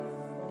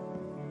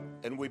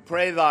And we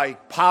pray thy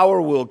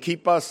power will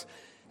keep us,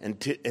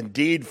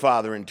 indeed,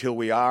 Father, until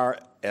we are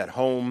at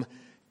home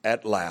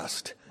at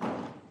last.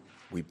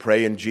 We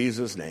pray in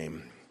Jesus'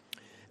 name,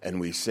 and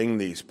we sing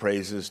these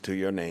praises to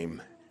your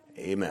name.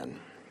 Amen.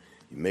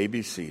 You may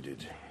be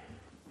seated.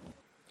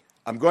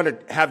 I'm going to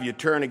have you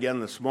turn again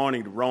this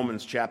morning to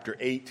Romans chapter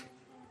 8.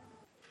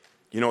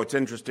 You know, it's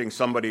interesting,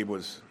 somebody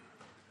was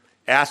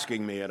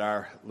asking me at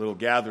our little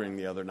gathering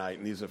the other night,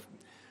 and these are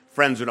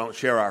friends who don't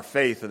share our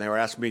faith, and they were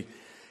asking me,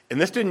 and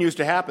this didn't used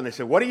to happen, they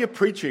said, what are you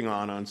preaching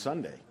on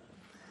Sunday?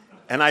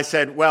 And I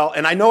said, well,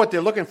 and I know what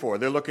they're looking for.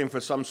 They're looking for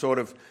some sort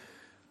of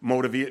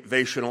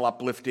motivational,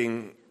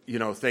 uplifting,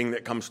 thing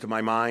that comes to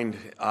my mind.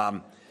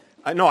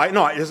 I know,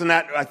 isn't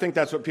that, I think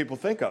that's what people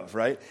think of,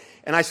 right?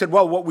 And I said,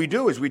 well, what we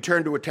do is we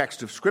turn to a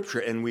text of Scripture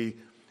and we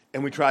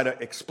try to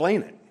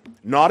explain it.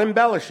 Not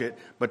embellish it,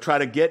 but try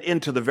to get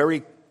into the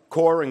very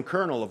core and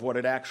kernel of what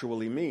it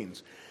actually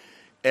means.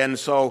 And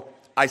so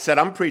I said,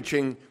 I'm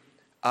preaching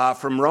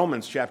from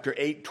Romans chapter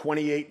 8,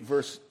 28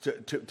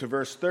 to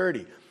verse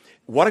 30.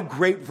 What a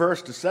great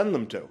verse to send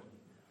them to.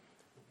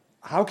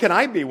 How can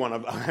I be one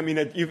of them? I mean,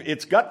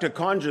 it's got to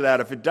conjure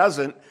that. If it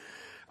doesn't,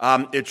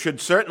 it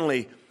should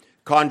certainly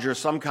conjure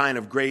some kind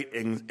of great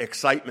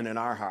excitement in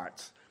our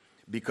hearts,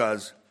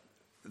 because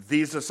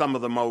these are some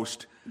of the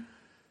most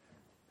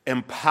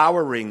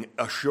empowering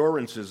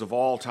assurances of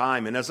all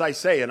time. And as I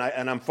say, and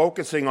I'm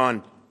focusing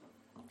on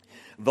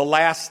the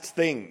last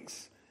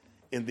things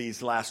in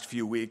these last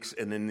few weeks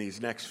and in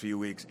these next few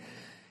weeks.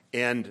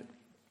 And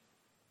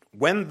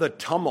when the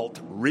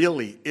tumult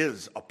really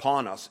is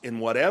upon us, in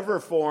whatever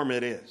form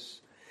it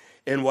is,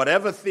 in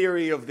whatever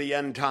theory of the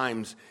end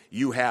times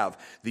you have,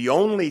 the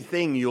only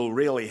thing you'll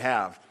really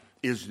have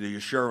is the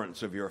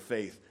assurance of your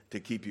faith to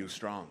keep you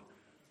strong.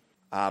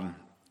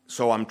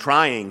 So I'm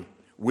trying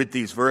with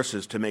these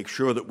verses to make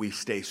sure that we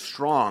stay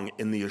strong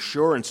in the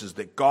assurances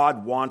that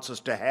God wants us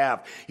to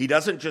have. He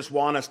doesn't just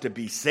want us to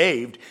be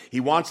saved. He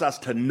wants us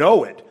to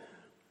know it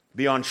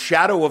beyond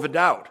shadow of a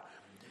doubt.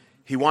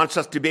 He wants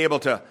us to be able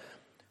to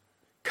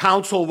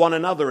counsel one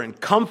another and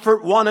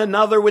comfort one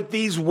another with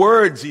these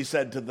words, he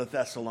said to the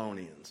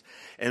Thessalonians.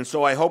 And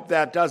so I hope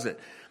that does it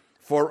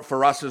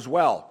for us as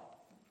well.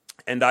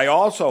 And I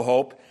also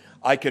hope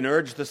I can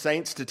urge the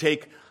saints to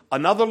take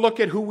another look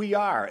at who we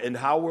are and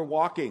how we're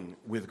walking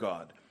with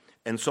God.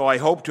 And so I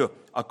hope to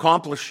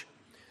accomplish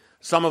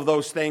some of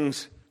those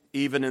things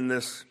even in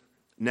this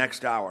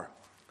next hour.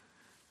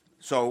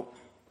 So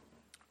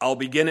I'll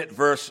begin at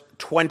verse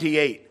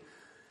 28,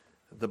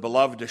 the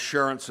beloved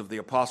assurance of the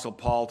Apostle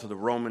Paul to the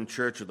Roman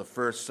church of the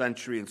first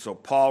century. And so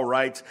Paul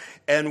writes,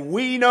 "And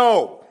we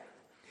know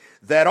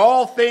that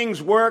all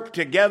things work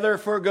together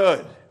for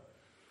good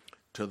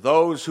to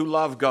those who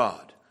love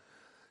God,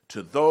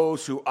 to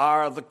those who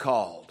are the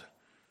called,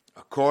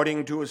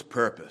 according to his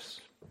purpose.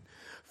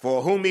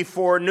 For whom he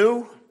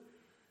foreknew,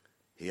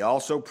 he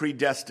also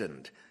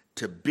predestined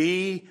to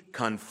be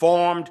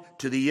conformed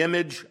to the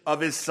image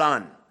of his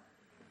Son,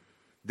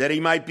 that he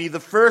might be the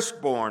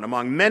firstborn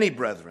among many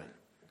brethren.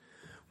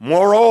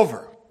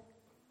 Moreover,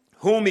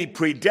 whom he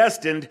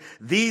predestined,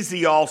 these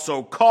he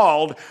also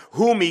called.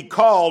 Whom he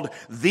called,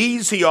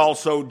 these he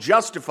also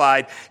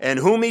justified. And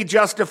whom he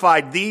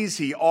justified, these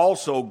he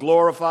also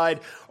glorified."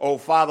 Oh,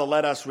 Father,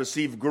 let us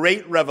receive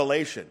great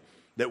revelation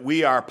that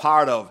we are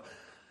part of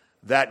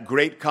that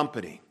great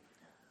company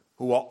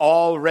who are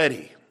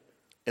already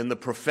in the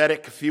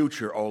prophetic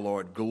future, O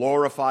Lord,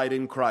 glorified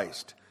in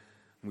Christ.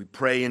 We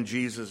pray in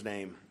Jesus'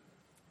 name.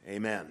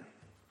 Amen.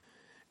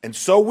 And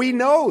so we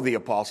know, the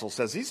apostle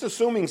says, he's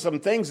assuming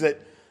some things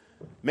that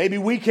maybe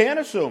we can't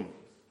assume.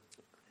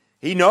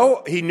 He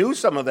knew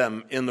some of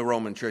them in the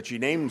Roman church. He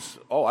names,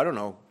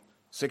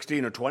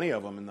 16 or 20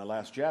 of them in the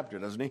last chapter,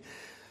 doesn't he?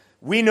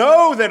 We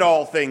know that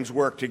all things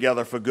work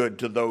together for good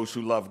to those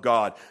who love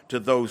God, to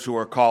those who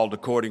are called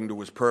according to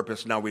his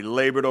purpose. Now, we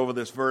labored over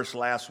this verse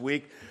last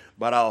week,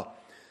 but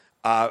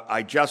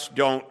I just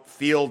don't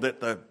feel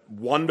that the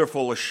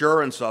wonderful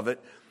assurance of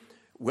it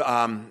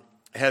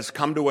has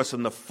come to us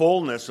in the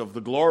fullness of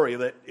the glory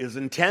that is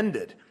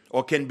intended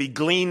or can be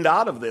gleaned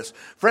out of this.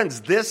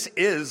 Friends, this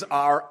is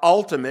our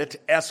ultimate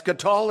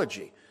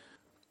eschatology.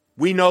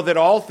 We know that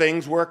all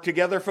things work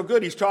together for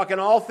good. He's talking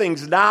all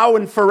things now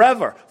and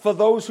forever for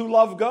those who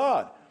love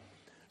God.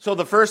 So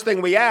the first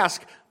thing we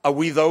ask, are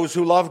we those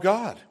who love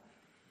God?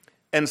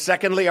 And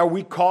secondly, are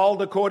we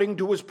called according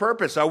to his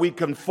purpose? Are we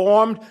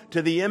conformed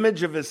to the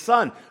image of his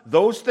Son?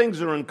 Those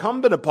things are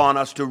incumbent upon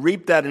us to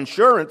reap that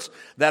assurance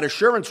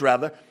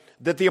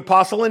that the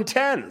apostle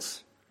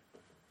intends.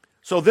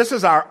 So this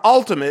is our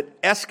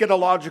ultimate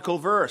eschatological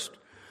verse.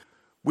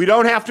 We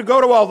don't have to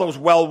go to all those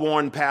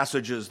well-worn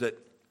passages that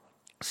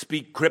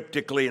speak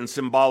cryptically and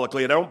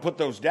symbolically. I don't put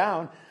those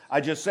down. I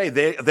just say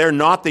they're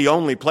not the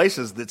only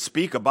places that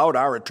speak about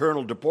our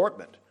eternal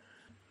deportment.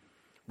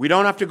 We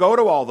don't have to go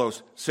to all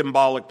those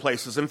symbolic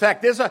places. In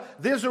fact,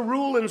 there's a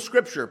rule in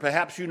Scripture,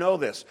 perhaps you know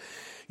this.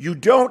 You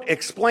don't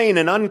explain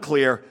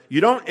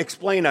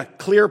a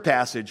clear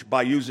passage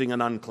by using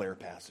an unclear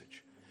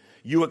passage.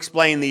 You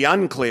explain the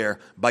unclear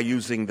by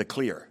using the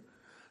clear.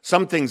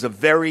 Some things are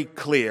very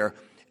clear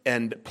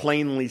and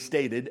plainly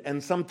stated,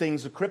 and some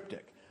things are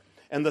cryptic.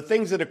 And the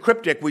things that are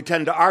cryptic we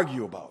tend to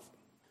argue about.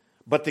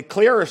 But the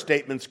clearer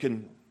statements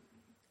can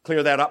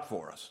clear that up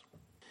for us.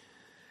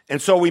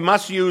 And so we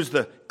must use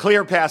the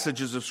clear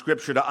passages of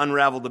Scripture to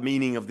unravel the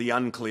meaning of the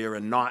unclear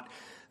and not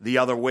the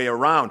other way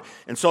around.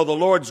 And so the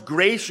Lord's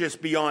gracious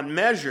beyond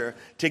measure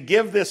to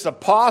give this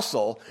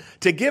apostle,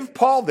 to give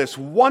Paul this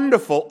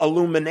wonderful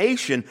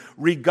illumination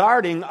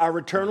regarding our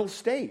eternal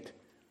state.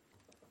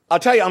 I'll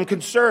tell you, I'm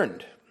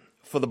concerned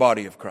for the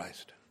body of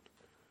Christ.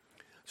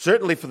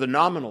 Certainly for the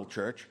nominal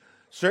church,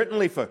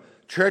 certainly for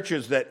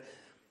churches that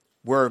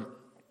were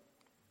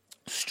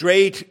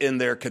straight in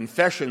their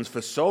confessions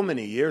for so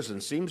many years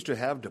and seems to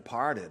have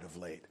departed of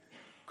late.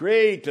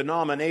 Great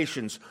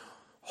denominations,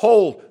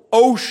 whole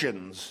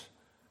oceans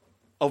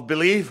of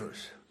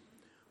believers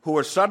who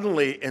are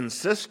suddenly in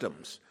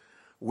systems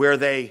where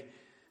they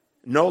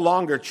no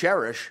longer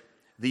cherish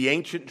the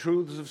ancient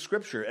truths of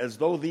Scripture, as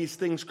though these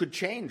things could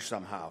change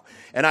somehow.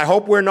 And I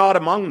hope we're not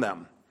among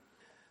them.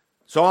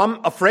 So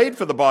I'm afraid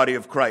for the body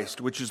of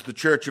Christ, which is the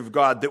church of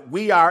God, that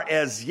we are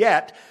as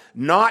yet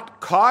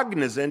not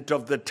cognizant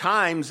of the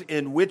times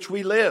in which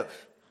we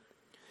live.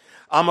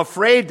 I'm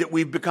afraid that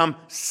we've become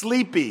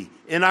sleepy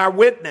in our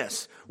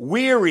witness,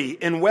 weary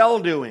in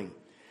well-doing,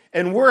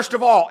 and worst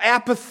of all,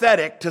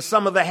 apathetic to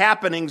some of the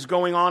happenings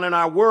going on in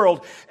our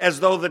world,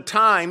 as though the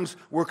times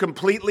were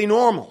completely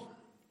normal.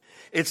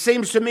 It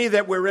seems to me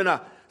that we're in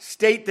a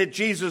state that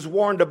Jesus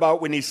warned about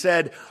when he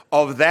said,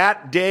 "Of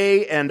that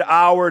day and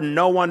hour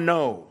no one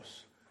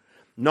knows,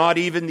 not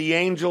even the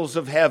angels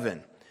of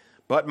heaven,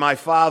 but my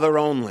Father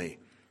only."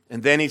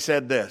 And then he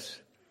said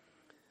this,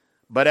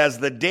 "But as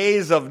the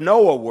days of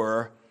Noah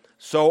were,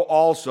 so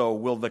also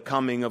will the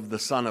coming of the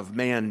Son of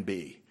Man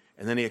be."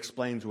 And then he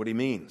explains what he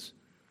means.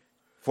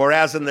 "For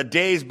as in the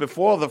days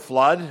before the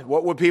flood,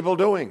 what were people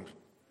doing?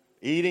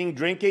 Eating,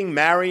 drinking,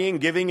 marrying,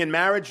 giving in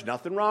marriage.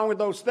 Nothing wrong with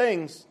those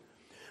things.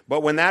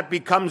 But when that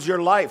becomes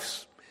your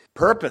life's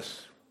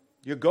purpose,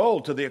 your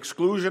goal, to the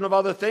exclusion of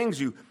other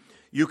things,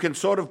 you can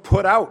sort of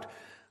put out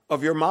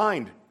of your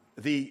mind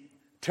the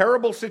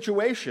terrible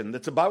situation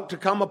that's about to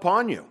come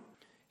upon you."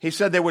 He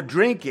said they were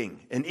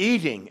drinking and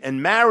eating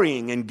and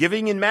marrying and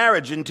giving in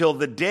marriage until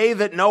the day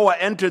that Noah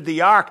entered the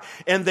ark,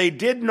 and they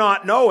did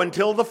not know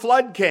until the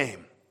flood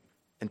came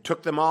and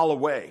took them all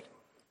away.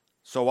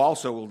 So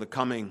also will the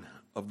coming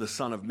of the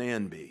Son of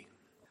Man be.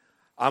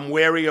 I'm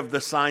wary of the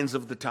signs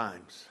of the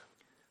times.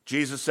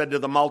 Jesus said to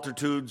the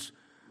multitudes,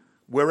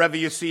 "Wherever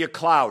you see a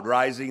cloud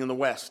rising in the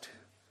west,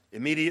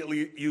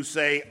 immediately you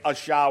say a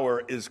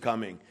shower is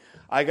coming."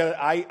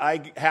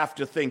 I have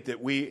to think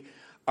that we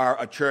are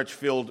a church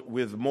filled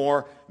with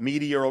more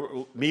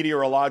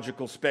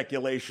meteorological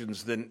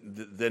speculations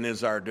than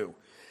is our due.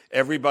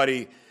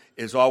 Everybody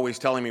is always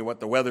telling me what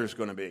the weather's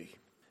going to be.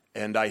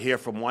 And I hear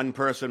from one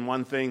person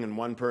one thing and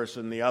one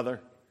person the other.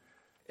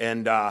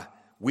 And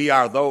we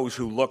are those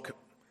who look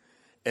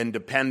and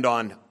depend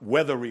on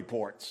weather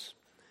reports.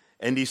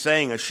 And he's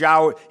saying a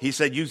shower. He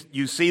said,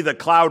 you see the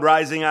cloud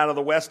rising out of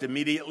the west,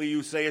 immediately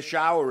you say a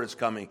shower is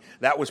coming.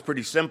 That was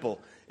pretty simple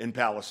in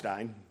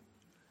Palestine.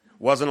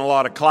 Wasn't a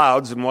lot of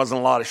clouds and wasn't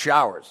a lot of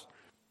showers.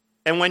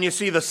 And when you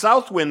see the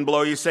south wind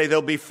blow, you say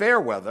there'll be fair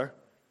weather.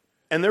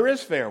 And there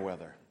is fair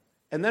weather.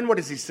 And then what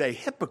does he say?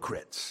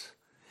 Hypocrites.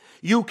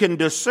 You can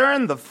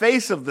discern the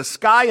face of the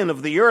sky and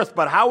of the earth,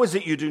 but how is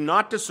it you do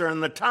not discern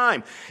the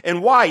time?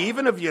 And why,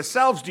 even of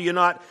yourselves, do you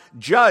not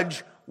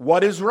judge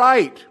what is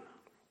right?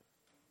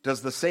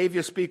 Does the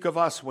Savior speak of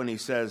us when he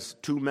says,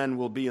 2 men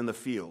will be in the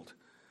field,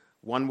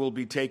 one will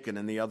be taken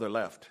and the other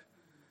left?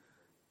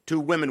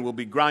 2 women will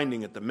be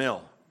grinding at the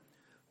mill,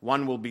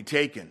 one will be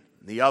taken,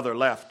 the other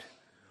left.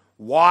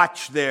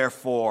 Watch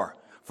therefore,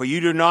 for you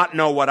do not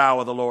know what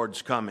hour the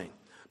Lord's coming.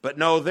 But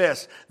know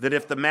this, that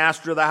if the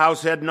master of the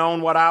house had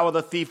known what hour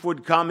the thief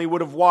would come, he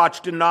would have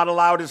watched and not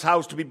allowed his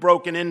house to be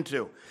broken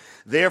into.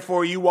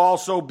 Therefore you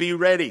also be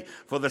ready,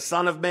 for the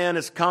Son of Man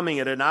is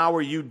coming at an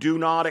hour you do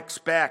not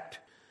expect.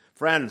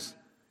 Friends,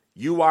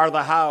 you are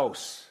the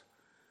house,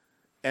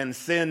 and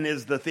sin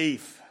is the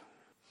thief.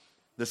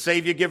 The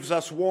Savior gives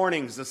us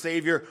warnings. The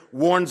Savior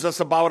warns us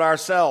about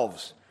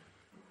ourselves.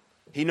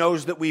 He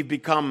knows that we've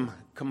become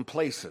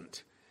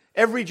complacent.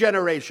 Every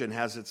generation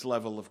has its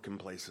level of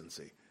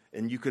complacency.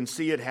 And you can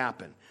see it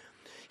happen.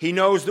 He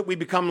knows that we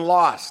become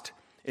lost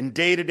in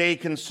day-to-day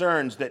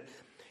concerns that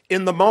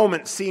in the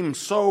moment seem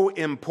so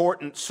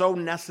important, so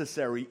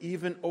necessary,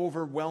 even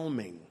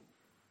overwhelming.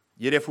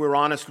 Yet if we're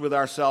honest with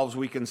ourselves,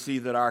 we can see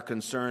that our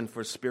concern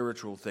for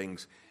spiritual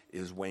things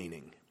is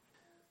waning.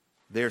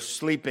 They're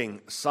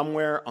sleeping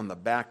somewhere on the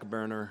back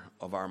burner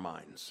of our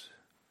minds.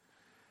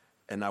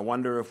 And I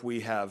wonder if we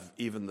have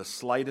even the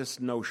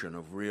slightest notion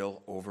of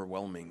real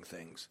overwhelming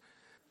things,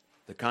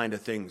 the kind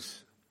of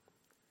things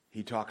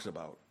he talks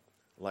about,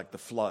 like the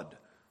flood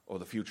or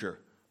the future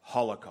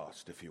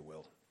Holocaust, if you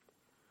will.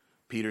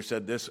 Peter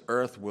said, this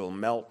earth will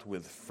melt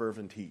with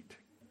fervent heat.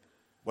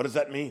 What does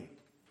that mean?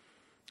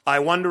 I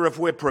wonder if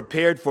we're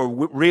prepared for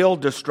real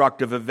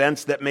destructive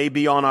events that may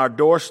be on our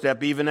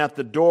doorstep, even at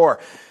the door.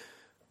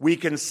 we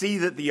can see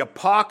that the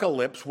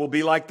apocalypse will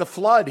be like the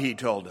flood, he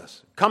told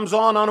us. Comes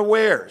on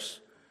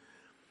unawares.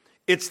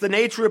 It's the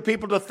nature of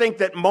people to think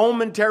that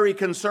momentary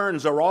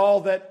concerns are all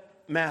that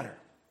matter.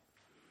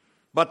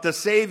 But the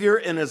Savior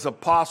and his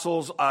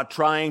apostles are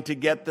trying to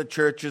get the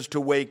churches to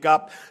wake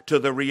up to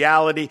the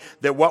reality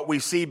that what we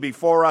see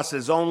before us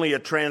is only a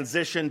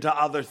transition to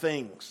other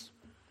things,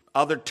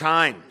 other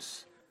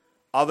times,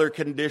 other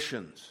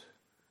conditions,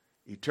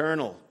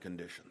 eternal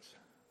conditions.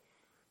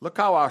 Look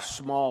how our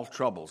small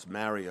troubles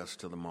marry us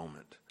to the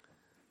moment.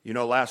 You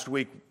know, last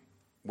week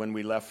when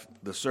we left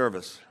the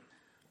service,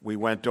 we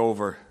went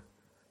over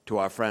to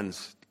our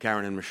friends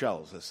Karen and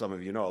Michelle's. As some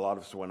of you know, a lot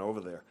of us went over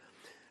there.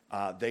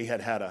 They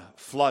had a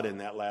flood in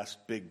that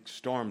last big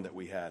storm that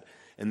we had,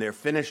 and their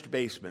finished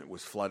basement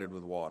was flooded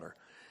with water.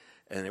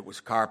 And it was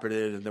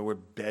carpeted, and there were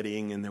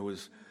bedding, and there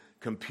was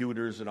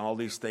computers and all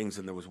these things,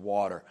 and there was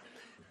water.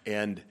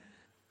 And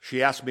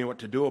she asked me what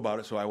to do about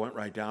it, so I went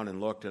right down and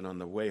looked, and on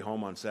the way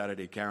home on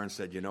Saturday, Karen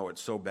said, you know,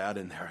 it's so bad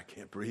in there, I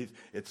can't breathe.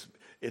 It's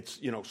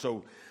you know,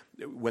 so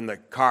when the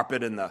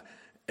carpet and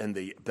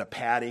the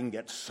padding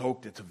gets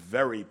soaked, it's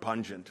very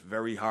pungent,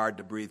 very hard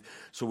to breathe.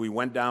 So we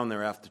went down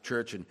there after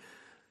church and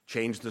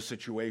changed the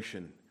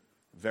situation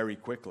very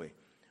quickly.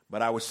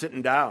 But I was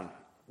sitting down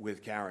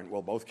with Karen,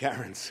 well, both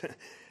Karens,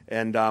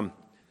 and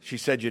she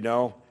said, you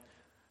know,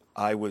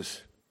 I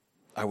was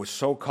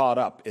so caught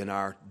up in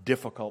our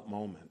difficult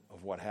moment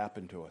of what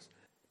happened to us.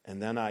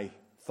 And then I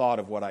thought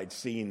of what I'd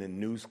seen in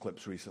news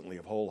clips recently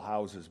of whole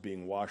houses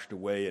being washed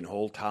away and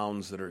whole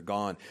towns that are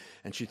gone.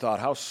 And she thought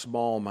how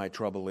small my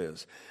trouble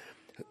is.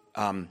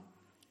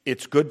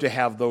 It's good to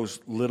have those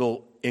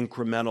little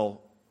incremental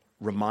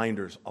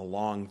reminders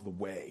along the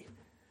way.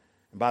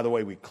 And by the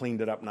way, we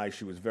cleaned it up nice.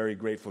 She was very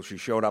grateful. She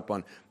showed up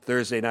on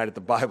Thursday night at the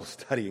Bible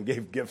study and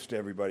gave gifts to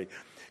everybody,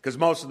 because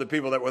most of the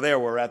people that were there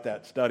were at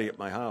that study at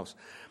my house.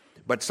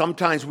 But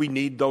sometimes we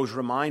need those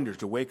reminders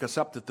to wake us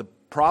up that the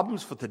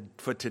problems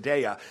for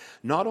today are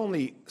not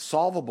only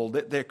solvable,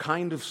 they're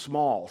kind of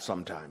small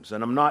sometimes.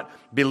 And I'm not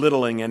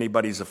belittling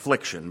anybody's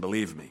affliction,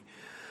 believe me.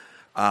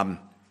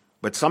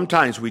 But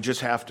sometimes we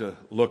just have to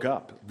look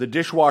up. The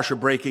dishwasher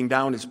breaking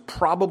down is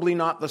probably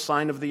not the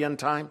sign of the end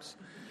times,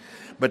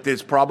 but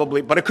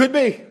it could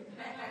be.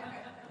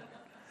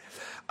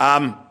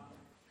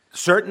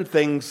 Certain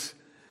things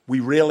we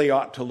really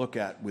ought to look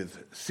at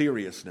with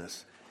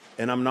seriousness.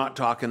 And I'm not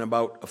talking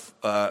about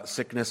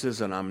sicknesses,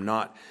 and I'm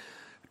not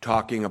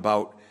talking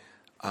about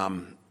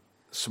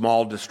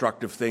small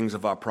destructive things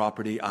of our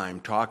property. I'm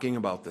talking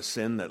about the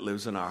sin that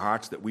lives in our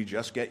hearts that we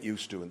just get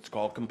used to, and it's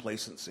called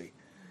complacency.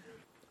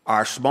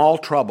 Our small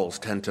troubles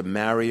tend to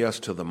marry us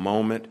to the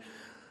moment.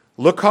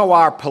 Look how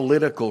our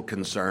political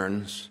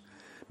concerns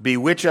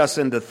bewitch us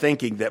into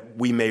thinking that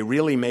we may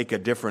really make a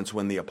difference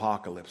when the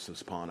apocalypse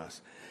is upon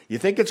us. You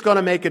think it's going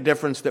to make a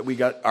difference that we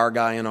got our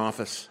guy in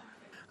office?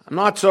 I'm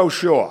not so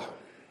sure.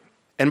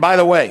 And by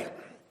the way,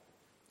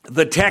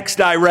 the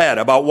text I read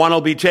about one will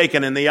be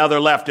taken and the other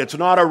left, it's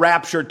not a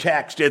rapture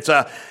text, it's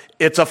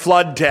a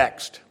flood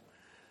text.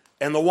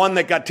 And the one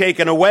that got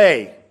taken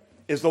away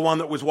is the one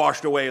that was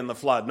washed away in the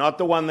flood, not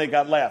the one that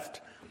got left.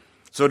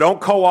 So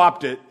don't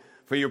co-opt it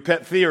for your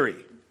pet theory.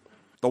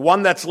 The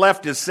one that's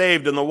left is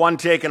saved, and the one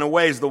taken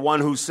away is the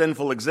one whose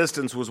sinful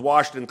existence was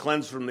washed and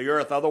cleansed from the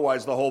earth.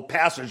 Otherwise, the whole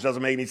passage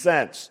doesn't make any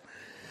sense.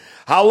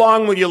 How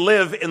long will you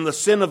live in the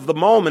sin of the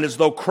moment as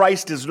though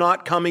Christ is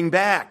not coming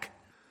back?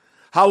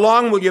 How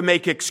long will you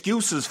make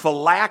excuses for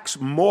lax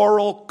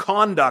moral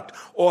conduct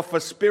or for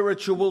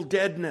spiritual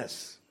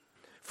deadness?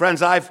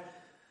 Friends, I've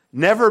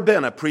never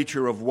been a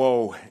preacher of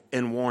woe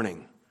and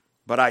warning,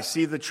 but I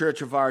see the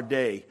church of our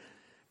day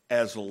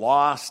as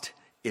lost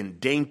in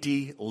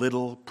dainty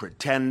little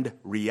pretend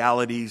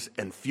realities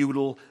and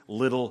futile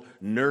little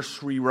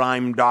nursery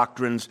rhyme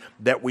doctrines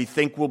that we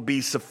think will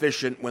be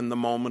sufficient when the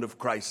moment of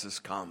crisis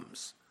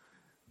comes.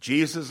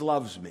 Jesus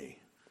loves me.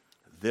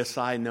 This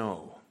I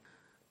know.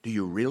 Do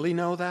you really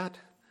know that?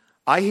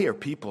 I hear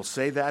people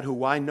say that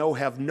who I know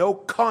have no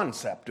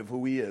concept of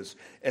who he is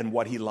and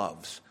what he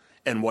loves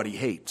and what he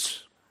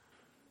hates.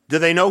 Do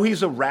they know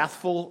he's a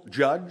wrathful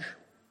judge?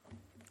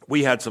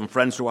 We had some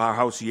friends to our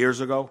house years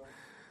ago,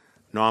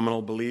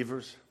 nominal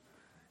believers,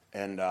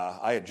 and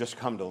I had just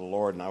come to the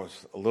Lord, and I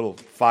was a little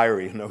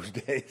fiery in those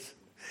days.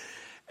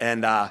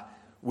 And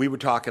we were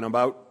talking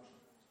about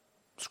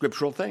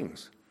scriptural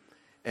things.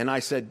 And I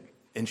said,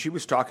 and she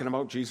was talking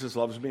about Jesus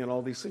loves me and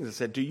all these things. I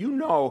said, do you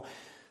know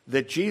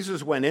that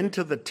Jesus went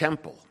into the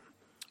temple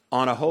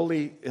in a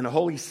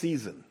holy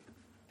season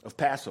of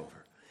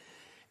Passover,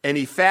 and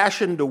he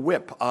fashioned a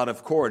whip out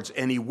of cords,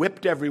 and he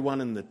whipped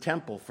everyone in the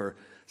temple for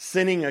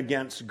sinning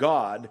against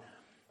God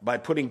by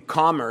putting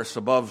commerce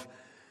above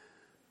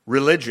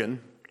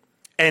religion,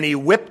 and he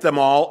whipped them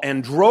all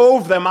and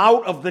drove them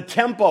out of the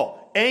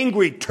temple,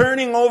 angry,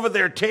 turning over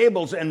their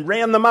tables, and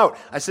ran them out.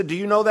 I said, do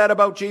you know that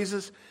about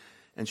Jesus?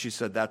 And she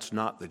said, that's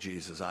not the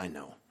Jesus I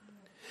know.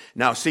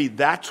 Now, see,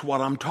 that's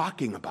what I'm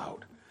talking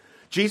about.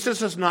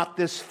 Jesus is not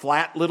this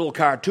flat little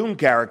cartoon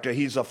character.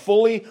 He's a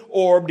fully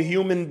orbed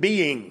human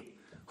being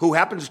who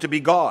happens to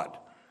be God.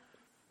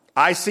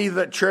 I see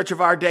the church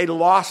of our day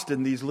lost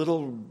in these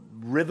little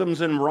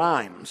rhythms and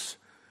rhymes.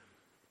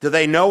 Do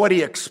they know what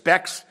he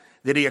expects?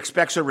 That he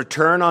expects a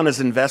return on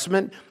his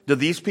investment? Do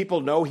these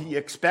people know he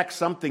expects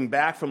something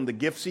back from the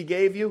gifts he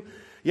gave you?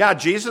 Yeah,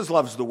 Jesus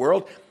loves the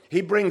world.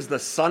 He brings the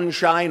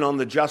sunshine on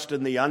the just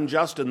and the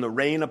unjust and the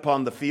rain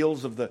upon the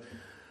fields of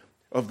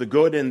the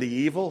good and the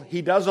evil.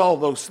 He does all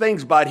those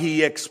things, but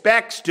he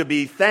expects to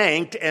be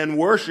thanked and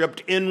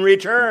worshiped in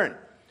return,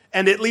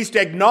 and at least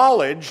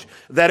acknowledged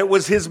that it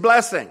was his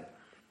blessing.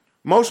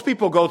 Most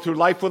people go through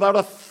life without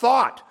a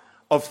thought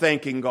of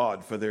thanking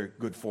God for their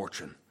good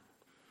fortune.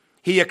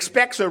 He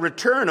expects a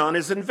return on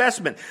his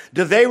investment.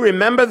 Do they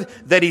remember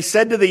that he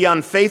said to the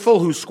unfaithful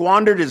who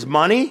squandered his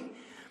money?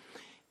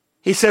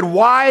 He said,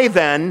 "Why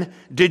then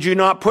did you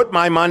not put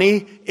my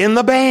money in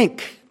the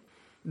bank,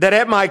 that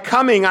at my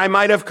coming I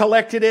might have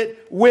collected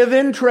it with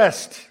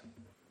interest?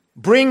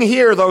 Bring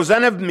here those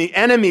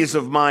enemies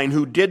of mine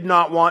who did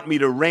not want me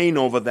to reign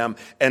over them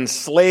and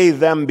slay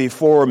them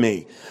before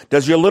me."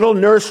 Does your little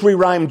nursery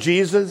rhyme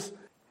Jesus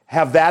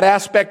have that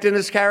aspect in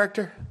his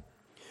character?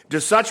 Do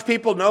such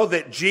people know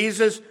that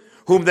Jesus,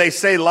 whom they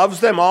say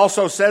loves them,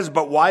 also says,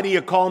 "But why do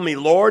you call me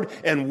Lord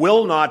and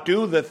will not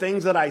do the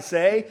things that I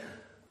say?"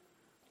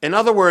 In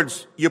other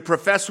words, you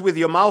profess with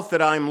your mouth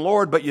that I'm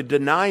Lord, but you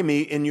deny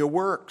me in your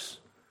works.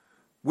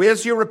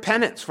 Where's your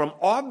repentance from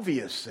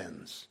obvious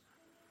sins?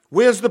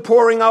 Where's the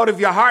pouring out of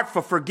your heart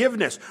for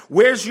forgiveness?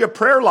 Where's your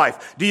prayer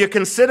life? Do you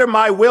consider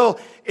my will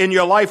in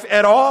your life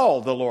at all,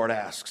 the Lord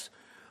asks?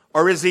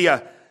 Or is he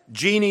a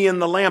genie in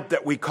the lamp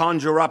that we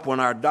conjure up when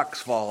our ducks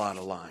fall out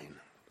of line?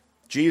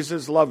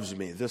 Jesus loves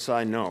me, this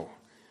I know,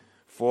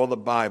 for the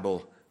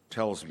Bible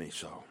tells me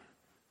so.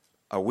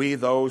 Are we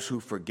those who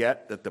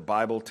forget that the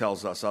Bible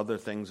tells us other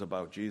things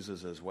about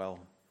Jesus as well?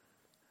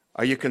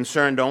 Are you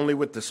concerned only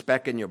with the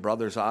speck in your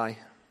brother's eye?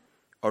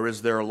 Or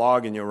is there a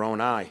log in your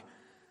own eye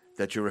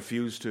that you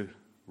refuse to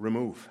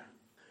remove?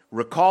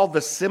 Recall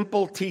the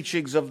simple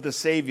teachings of the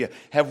Savior.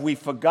 Have we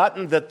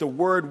forgotten that the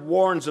Word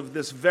warns of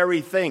this very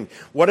thing?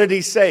 What did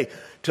he say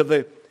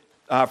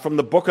from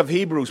the book of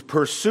Hebrews?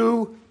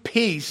 Pursue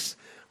peace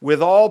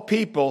with all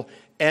people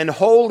and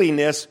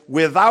holiness,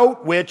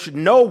 without which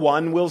no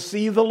one will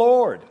see the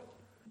Lord.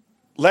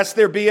 Lest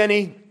there be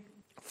any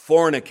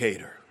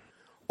fornicator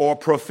or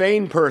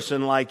profane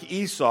person like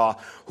Esau,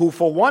 who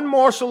for one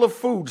morsel of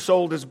food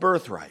sold his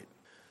birthright.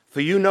 For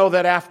you know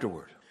that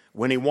afterward,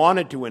 when he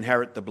wanted to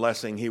inherit the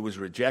blessing, he was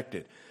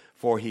rejected,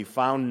 for he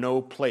found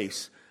no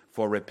place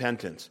for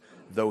repentance,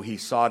 though he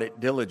sought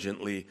it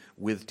diligently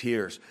with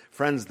tears.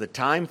 Friends, the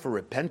time for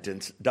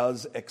repentance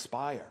does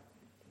expire.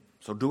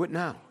 So do it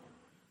now.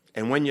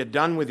 And when you're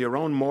done with your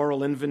own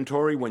moral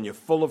inventory, when you're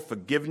full of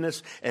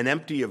forgiveness and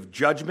empty of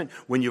judgment,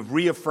 when you've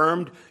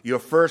reaffirmed your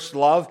first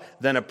love,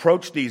 then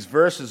approach these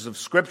verses of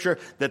Scripture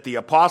that the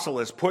apostle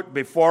has put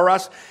before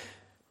us,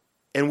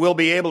 and we'll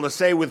be able to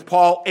say with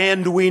Paul,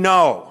 "And we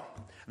know."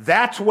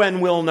 That's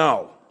when we'll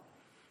know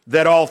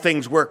that all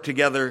things work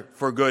together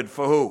for good.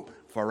 For who?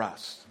 For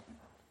us.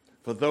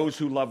 For those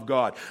who love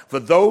God. For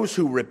those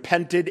who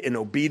repented in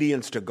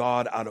obedience to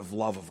God out of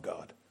love of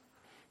God.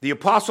 The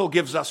apostle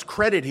gives us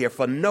credit here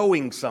for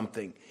knowing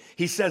something.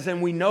 He says,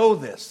 and we know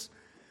this.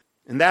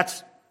 And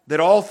that's that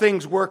all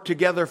things work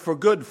together for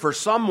good for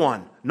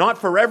someone, not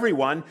for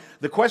everyone.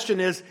 The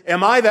question is,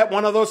 am I that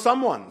one of those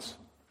someones?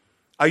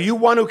 Are you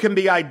one who can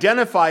be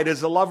identified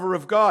as a lover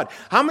of God?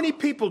 How many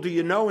people do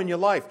you know in your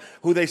life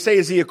who they say,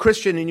 is he a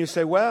Christian? And you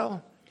say,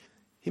 well,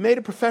 he made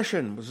a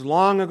profession. It was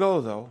long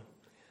ago, though.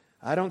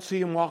 I don't see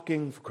him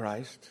walking for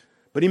Christ.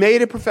 But he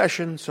made a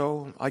profession,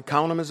 so I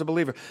count him as a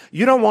believer.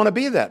 You don't want to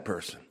be that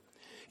person.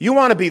 You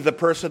want to be the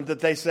person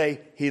that they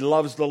say, he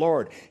loves the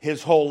Lord.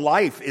 His whole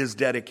life is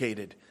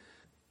dedicated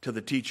to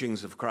the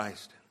teachings of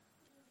Christ.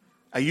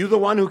 Are you the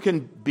one who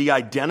can be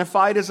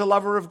identified as a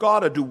lover of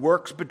God, or do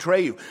works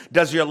betray you?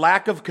 Does your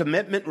lack of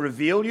commitment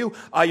reveal you?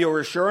 Are your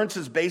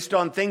assurances based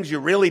on things you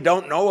really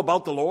don't know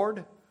about the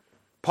Lord?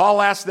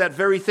 Paul asked that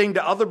very thing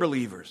to other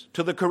believers.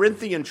 To the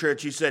Corinthian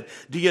church, he said,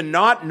 do you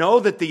not know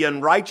that the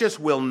unrighteous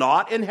will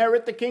not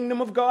inherit the kingdom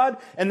of God?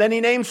 And then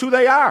he names who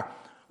they are.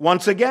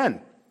 Once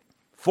again,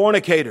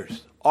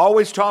 fornicators,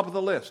 always top of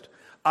the list.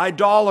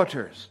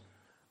 Idolaters,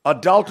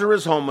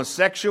 adulterers,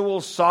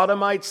 homosexuals,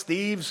 sodomites,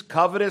 thieves,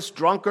 covetous,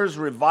 drunkards,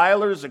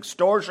 revilers,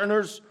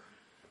 extortioners.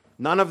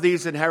 None of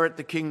these inherit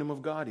the kingdom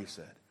of God, he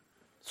said.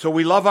 So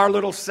we love our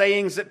little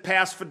sayings that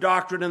pass for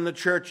doctrine in the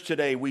church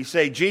today. We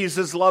say,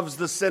 Jesus loves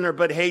the sinner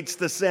but hates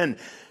the sin.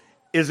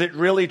 Is it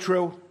really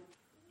true?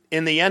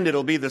 In the end,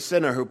 it'll be the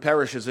sinner who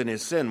perishes in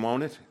his sin,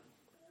 won't it?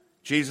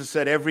 Jesus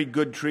said, every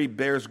good tree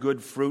bears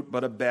good fruit,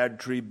 but a bad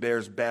tree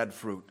bears bad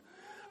fruit.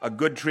 A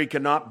good tree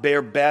cannot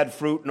bear bad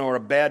fruit, nor a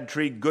bad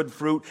tree good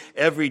fruit.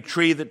 Every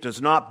tree that does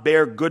not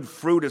bear good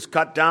fruit is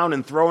cut down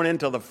and thrown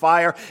into the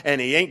fire, and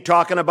he ain't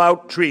talking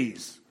about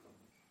trees.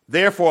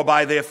 Therefore,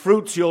 by their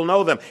fruits you'll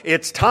know them.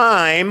 It's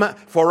time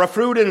for a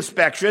fruit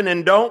inspection,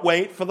 and don't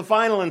wait for the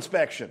final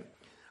inspection.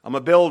 I'm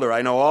a builder.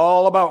 I know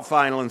all about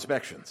final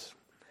inspections.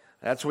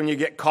 That's when you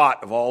get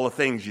caught of all the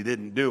things you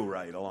didn't do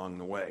right along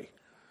the way.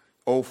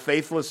 O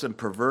faithless and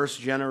perverse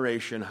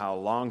generation, how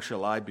long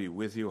shall I be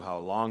with you? How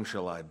long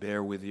shall I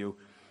bear with you?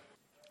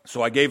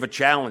 So I gave a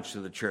challenge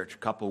to the church a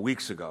couple of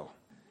weeks ago.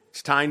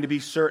 It's time to be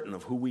certain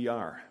of who we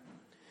are.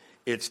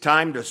 It's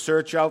time to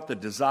search out the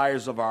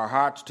desires of our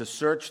hearts, to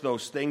search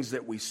those things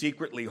that we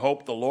secretly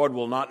hope the Lord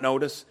will not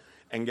notice,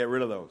 and get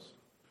rid of those.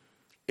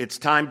 It's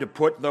time to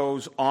put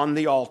those on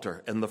the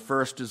altar, and the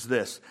first is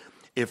this.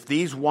 If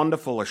these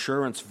wonderful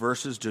assurance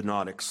verses do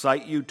not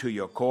excite you to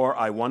your core,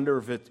 I wonder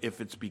if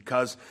it's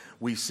because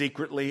we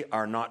secretly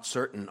are not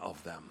certain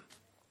of them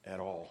at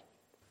all.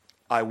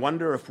 I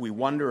wonder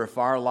if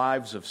our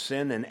lives of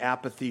sin and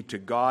apathy to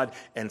God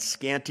and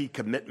scanty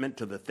commitment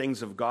to the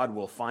things of God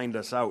will find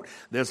us out.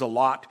 There's a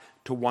lot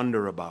to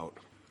wonder about.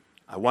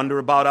 I wonder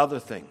about other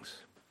things.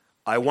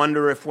 I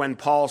wonder if when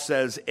Paul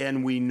says,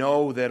 and we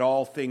know that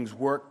all things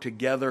work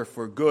together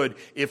for good,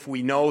 if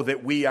we know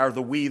that we are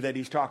the we that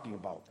he's talking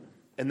about.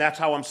 And that's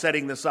how I'm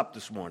setting this up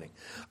this morning.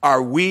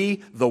 Are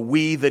we the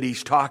we that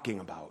he's talking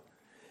about?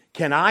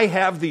 Can I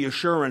have the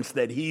assurance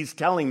that he's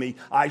telling me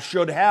I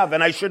should have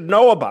and I should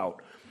know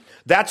about?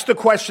 That's the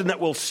question that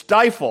will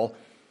stifle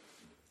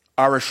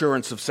our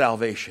assurance of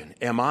salvation.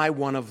 Am I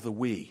one of the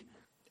we?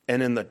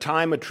 And in the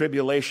time of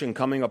tribulation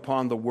coming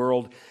upon the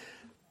world,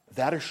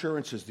 that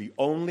assurance is the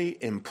only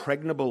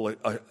impregnable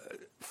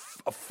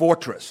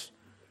fortress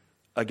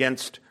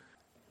against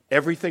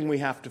everything we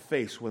have to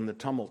face when the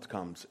tumult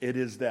comes. It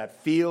is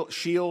that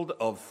shield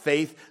of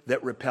faith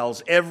that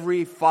repels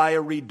every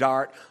fiery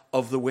dart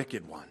of the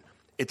wicked one.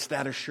 It's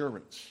that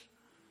assurance.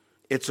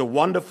 It's a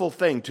wonderful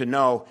thing to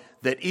know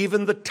that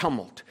even the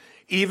tumult,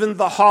 even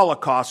the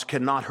Holocaust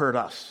cannot hurt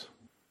us.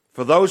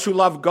 For those who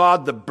love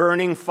God, the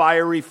burning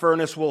fiery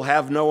furnace will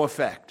have no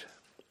effect.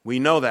 We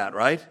know that,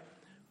 right?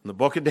 In the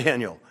book of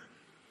Daniel.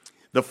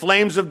 The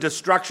flames of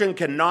destruction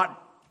cannot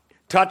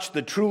touch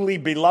the truly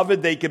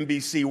beloved. They can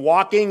be seen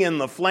walking in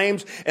the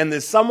flames, and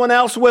there's someone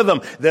else with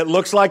them that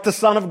looks like the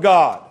Son of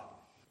God.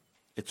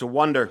 It's a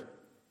wonder,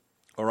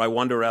 or I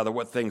wonder rather,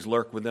 what things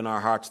lurk within our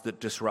hearts that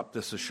disrupt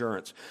this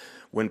assurance.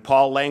 When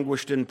Paul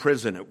languished in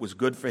prison, it was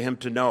good for him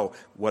to know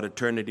what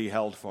eternity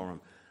held for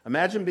him.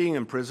 Imagine being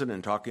in prison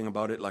and talking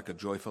about it like a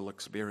joyful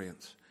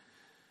experience.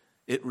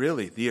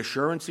 The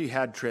assurance he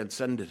had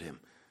transcended him.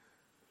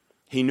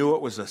 He knew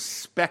it was a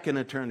speck in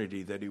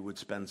eternity that he would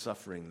spend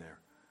suffering there.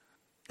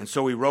 And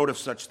so he wrote of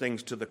such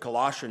things to the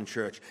Colossian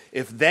church.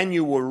 If then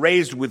you were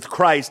raised with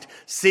Christ,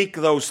 seek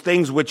those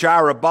things which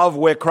are above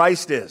where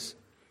Christ is,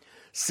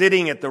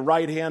 sitting at the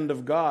right hand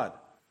of God.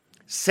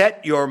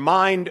 Set your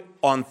mind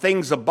on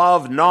things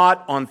above,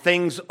 not on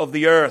things of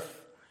the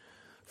earth.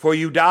 For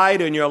you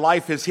died, and your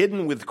life is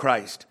hidden with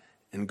Christ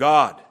in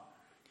God.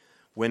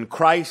 When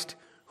Christ,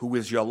 who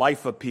is your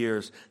life,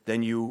 appears,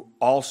 then you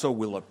also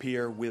will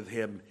appear with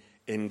him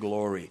in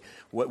glory.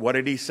 What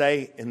did he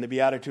say in the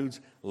Beatitudes?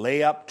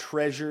 Lay up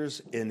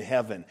treasures in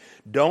heaven.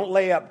 Don't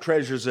lay up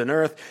treasures in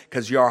earth,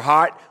 because your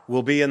heart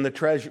will be in the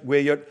treasure.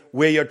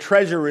 Where your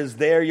treasure is,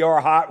 there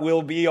your heart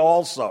will be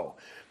also.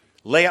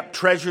 Lay up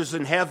treasures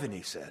in heaven,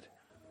 he said.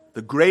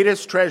 The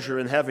greatest treasure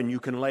in heaven you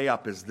can lay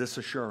up is this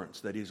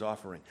assurance that he's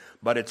offering.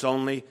 But it's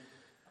only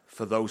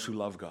for those who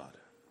love God.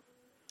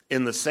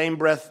 In the same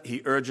breath,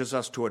 he urges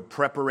us toward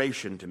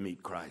preparation to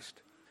meet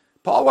Christ.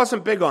 Paul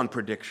wasn't big on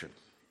prediction.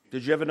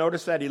 Did you ever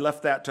notice that? He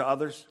left that to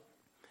others.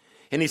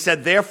 And he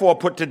said, therefore,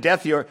 put to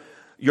death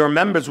your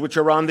members which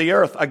are on the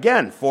earth.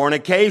 Again,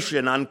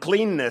 fornication,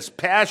 uncleanness,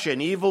 passion,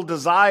 evil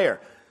desire.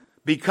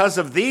 Because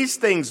of these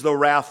things, the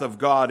wrath of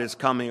God is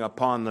coming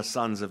upon the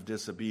sons of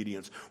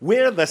disobedience.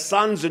 We're the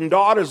sons and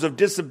daughters of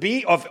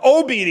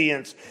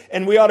obedience,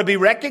 and we ought to be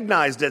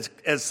recognized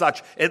as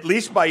such, at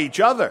least by each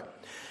other.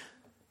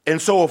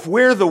 And so if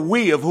we're the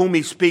we of whom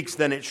he speaks,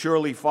 then it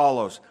surely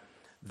follows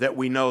that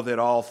we know that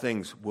all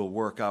things will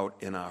work out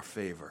in our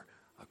favor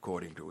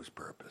according to his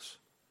purpose.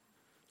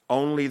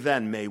 Only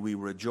then may we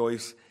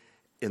rejoice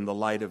in the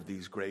light of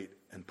these great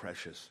and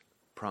precious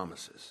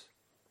promises.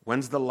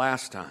 When's the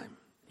last time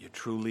you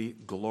truly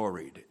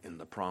gloried in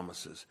the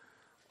promises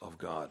of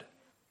God?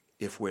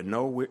 If we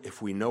know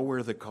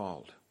we're the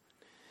called,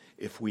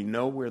 if we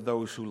know we're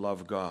those who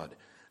love God,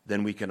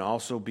 then we can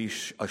also be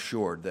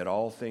assured that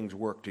all things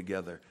work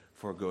together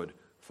for good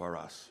for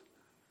us.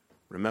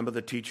 Remember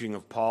the teaching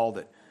of Paul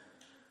that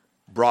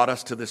brought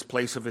us to this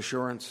place of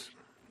assurance?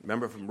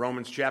 Remember from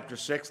Romans chapter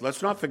 6?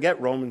 Let's not forget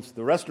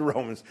the rest of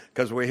Romans,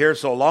 because we're here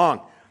so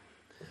long.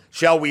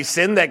 Shall we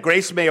sin that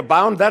grace may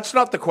abound? That's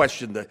not the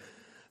question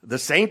the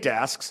saint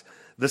asks.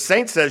 The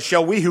saint says,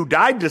 shall we who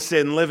died to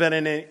sin live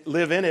in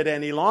it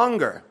any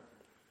longer?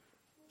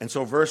 And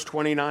so verse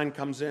 29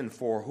 comes in.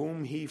 For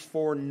whom he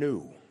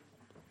foreknew,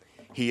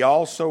 he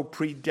also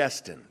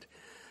predestined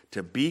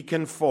to be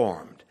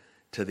conformed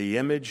to the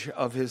image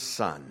of his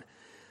Son,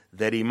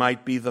 that he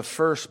might be the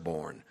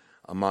firstborn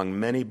among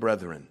many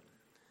brethren.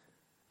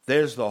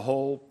 There's the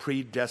whole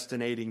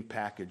predestinating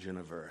package in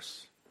a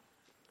verse.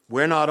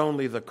 We're not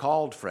only the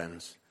called,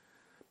 friends,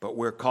 but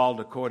we're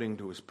called according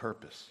to his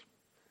purpose.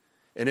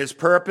 And his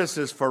purpose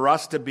is for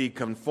us to be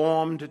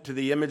conformed to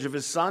the image of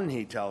his Son,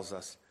 he tells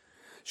us.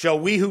 Shall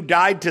we who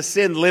died to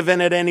sin live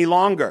in it any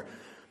longer?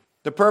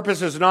 The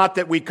purpose is not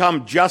that we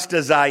come just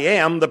as I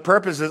am. The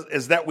purpose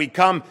is that we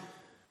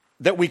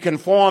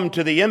conform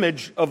to the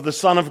image of the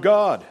Son of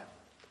God.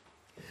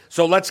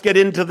 So let's get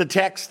into the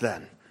text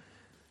then.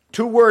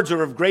 Two words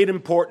are of great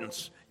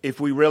importance if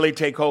we really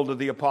take hold of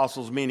the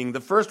apostles' meaning.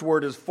 The first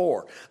word is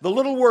for. The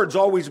little words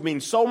always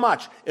mean so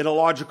much in a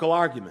logical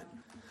argument.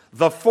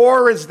 The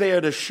for is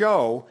there to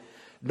show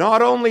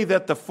not only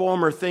that the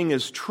former thing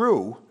is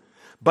true,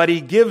 but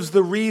he gives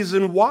the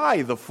reason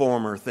why the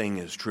former thing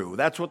is true.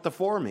 That's what the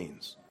for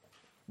means.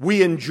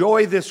 We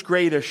enjoy this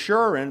great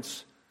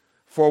assurance,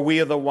 for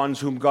we are the ones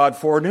whom God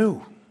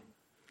foreknew.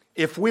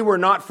 If we were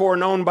not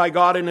foreknown by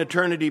God in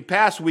eternity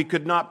past, we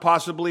could not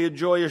possibly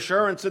enjoy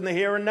assurance in the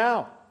here and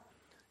now.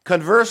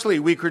 Conversely,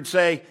 we could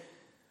say,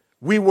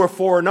 we were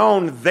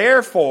foreknown,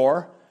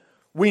 therefore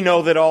we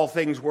know that all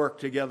things work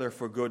together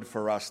for good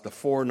for us. The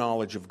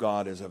foreknowledge of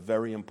God is a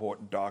very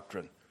important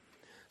doctrine.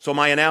 So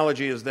my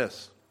analogy is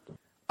this.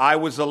 I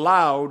was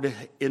allowed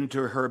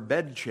into her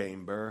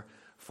bedchamber,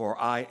 for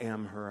I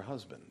am her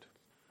husband.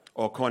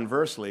 Or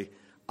conversely,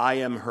 I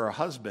am her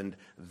husband,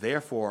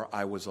 therefore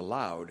I was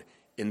allowed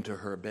into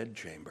her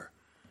bedchamber.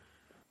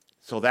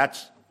 So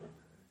that's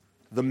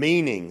the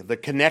meaning, the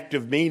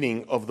connective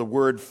meaning of the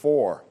word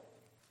for.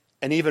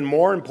 An even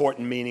more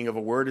important meaning of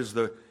a word is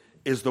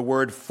the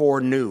word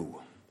foreknew.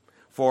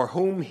 For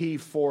whom he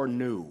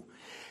foreknew.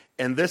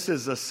 And this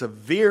is a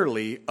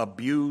severely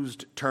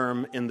abused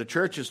term in the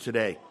churches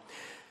today.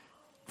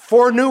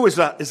 Foreknew is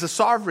a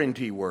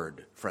sovereignty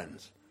word,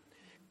 friends.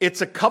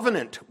 It's a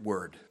covenant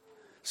word.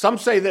 Some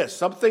say this.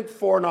 Some think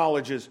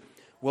foreknowledge is,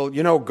 well,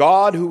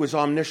 God, who is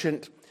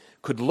omniscient,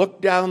 could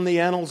look down the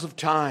annals of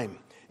time,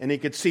 and he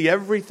could see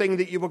everything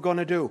that you were going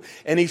to do.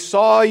 And he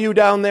saw you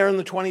down there in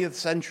the 20th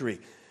century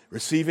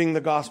receiving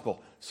the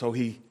gospel, so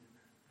he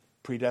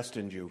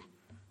predestined you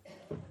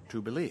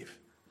to believe.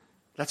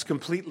 That's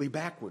completely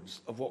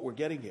backwards of what we're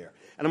getting here.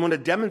 And I'm going to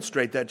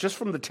demonstrate that just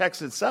from the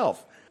text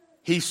itself.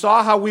 He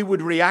saw how we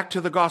would react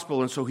to the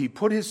gospel, and so he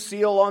put his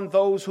seal on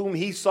those whom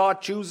he saw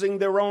choosing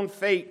their own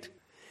fate.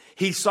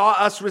 He saw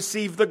us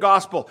receive the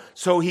gospel,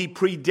 so he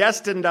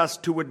predestined us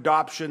to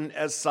adoption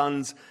as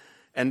sons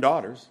and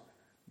daughters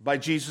by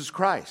Jesus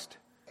Christ.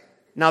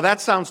 Now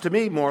that sounds to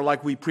me more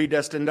like we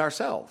predestined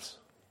ourselves.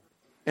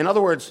 In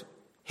other words,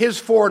 his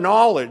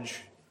foreknowledge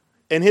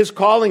and his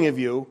calling of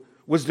you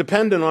was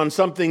dependent on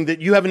something that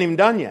you haven't even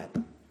done yet.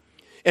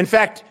 In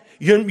fact,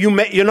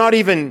 you're not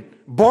even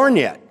born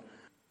yet.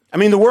 I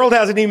mean, the world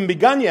hasn't even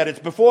begun yet. It's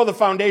before the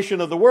foundation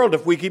of the world,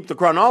 if we keep the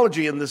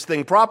chronology in this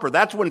thing proper.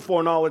 That's when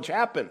foreknowledge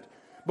happened,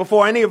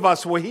 before any of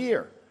us were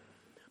here.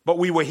 But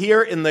we were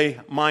here in the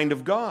mind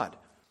of God.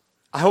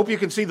 I hope you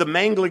can see the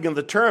mangling of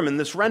the term in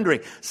this rendering.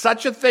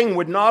 Such a thing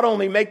would not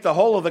only make the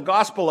whole of the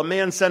gospel a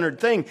man-centered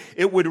thing,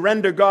 it would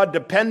render God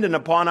dependent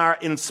upon our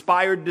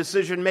inspired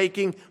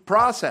decision-making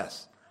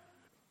process.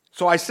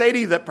 So I say to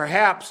you that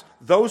perhaps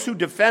those who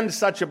defend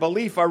such a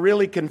belief are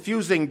really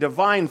confusing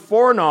divine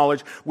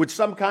foreknowledge with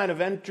some kind of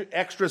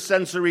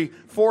extrasensory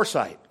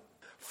foresight.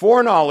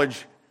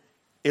 Foreknowledge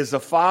is a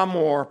far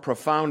more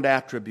profound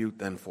attribute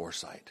than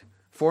foresight.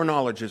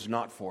 Foreknowledge is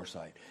not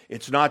foresight.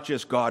 It's not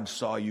just God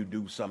saw you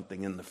do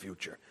something in the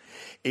future.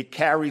 It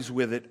carries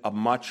with it a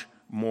much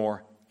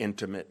more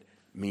intimate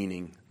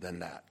meaning than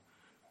that.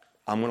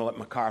 I'm going to let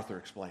MacArthur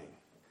explain.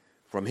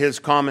 From his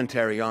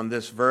commentary on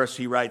this verse,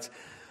 he writes,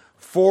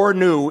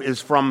 foreknew is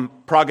from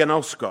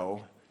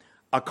prognosko,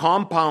 a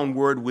compound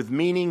word with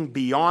meaning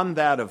beyond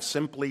that of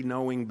simply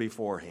knowing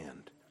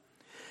beforehand.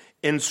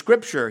 In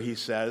Scripture, he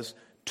says,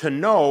 to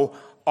know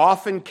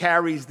often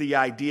carries the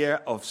idea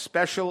of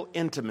special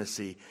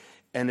intimacy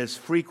and is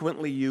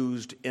frequently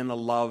used in a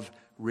love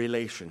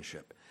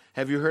relationship.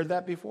 Have you heard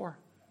that before?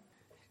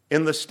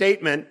 In the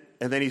statement,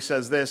 and then he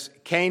says this,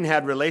 Cain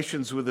had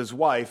relations with his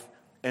wife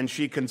and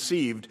she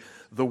conceived.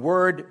 The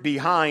word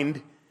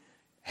behind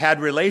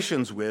had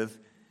relations with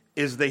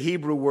is the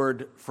Hebrew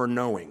word for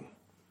knowing.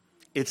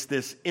 It's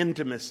this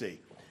intimacy.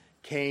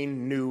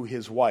 Cain knew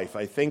his wife.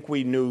 I think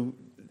we know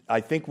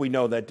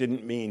that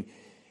didn't mean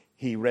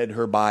he read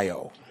her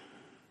bio,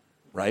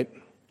 right?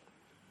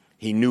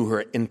 He knew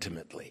her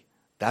intimately.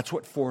 That's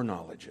what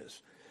foreknowledge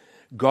is.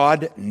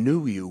 God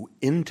knew you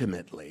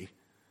intimately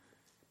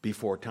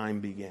before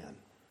time began.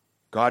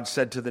 God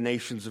said to the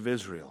nations of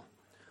Israel,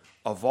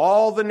 of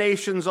all the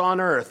nations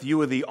on earth,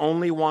 you are the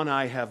only one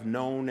I have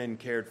known and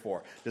cared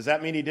for. Does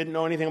that mean he didn't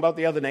know anything about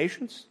the other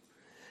nations?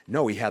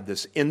 No, he had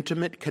this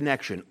intimate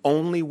connection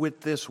only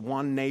with this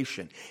one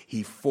nation.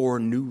 He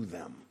foreknew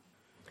them.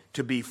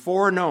 To be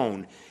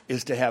foreknown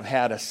is to have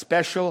had a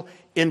special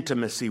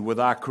intimacy with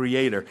our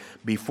Creator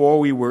before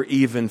we were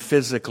even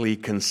physically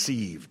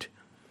conceived.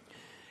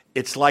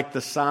 It's like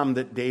the psalm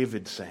that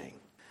David sang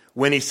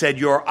when he said,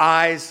 your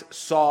eyes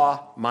saw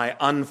my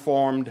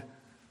unformed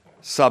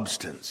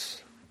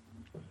substance.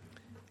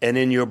 And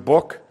in your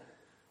book,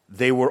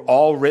 they were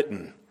all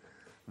written,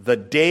 the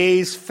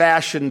days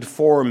fashioned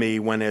for me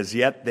when as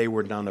yet they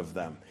were none of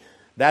them.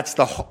 That's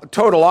the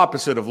total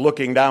opposite of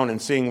looking down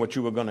and seeing what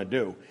you were going to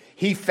do.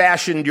 He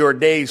fashioned your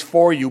days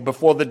for you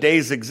before the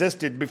days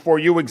existed, before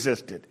you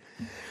existed.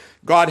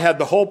 God had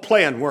the whole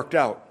plan worked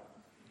out.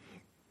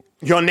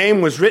 Your name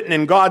was written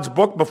in God's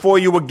book before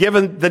you were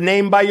given the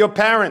name by your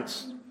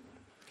parents.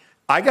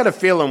 I got a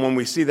feeling when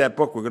we see that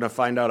book, we're going to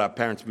find out our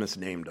parents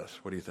misnamed us.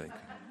 What do you think?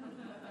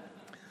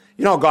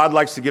 You know, God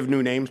likes to give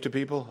new names to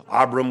people.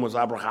 Abram was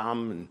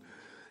Abraham, and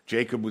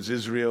Jacob was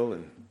Israel.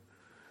 And,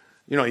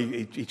 you know,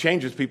 he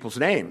changes people's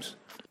names.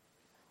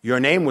 Your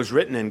name was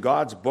written in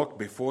God's book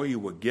before you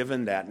were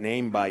given that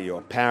name by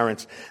your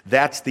parents.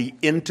 That's the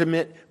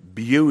intimate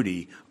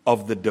beauty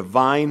of the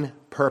divine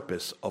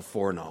purpose of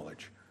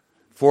foreknowledge.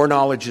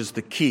 Foreknowledge is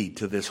the key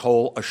to this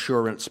whole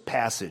assurance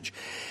passage.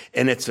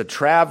 And it's a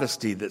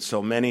travesty that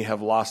so many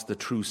have lost the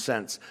true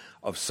sense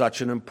of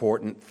such an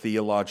important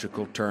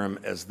theological term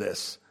as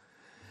this,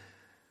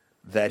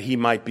 that he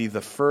might be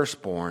the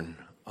firstborn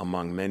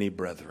among many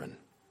brethren.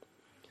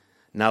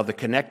 Now, the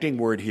connecting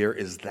word here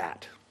is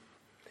that.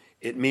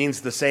 It means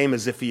the same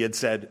as if he had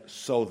said,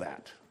 so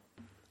that.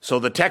 So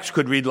the text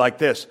could read like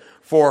this: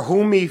 for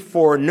whom he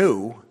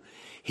foreknew,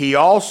 he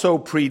also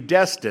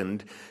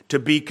predestined to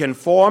be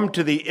conformed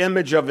to the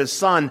image of his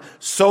Son,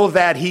 so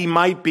that he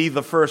might be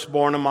the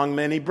firstborn among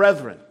many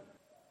brethren.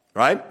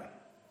 Right?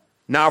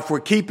 Now, if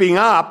we're keeping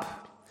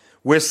up,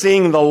 we're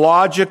seeing the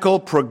logical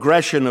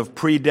progression of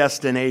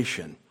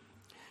predestination.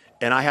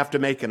 And I have to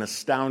make an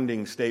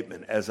astounding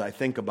statement as I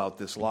think about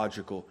this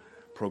logical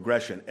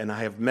progression. And I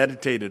have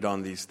meditated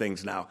on these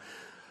things now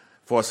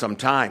for some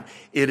time.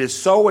 It is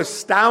so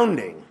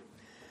astounding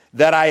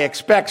that I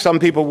expect some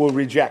people will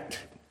reject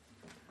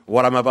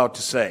what I'm about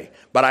to say.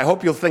 But I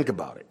hope you'll think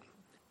about it.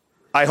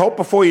 I hope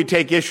before you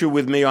take issue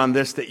with me on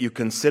this that you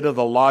consider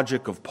the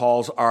logic of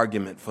Paul's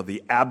argument for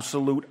the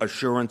absolute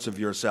assurance of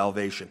your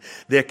salvation.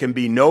 There can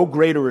be no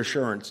greater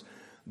assurance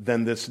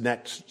than this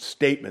next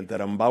statement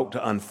that I'm about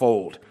to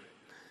unfold.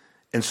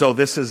 And so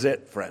this is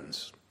it,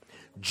 friends.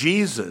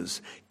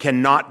 Jesus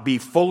cannot be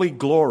fully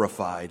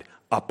glorified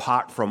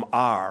apart from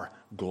our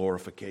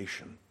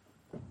glorification.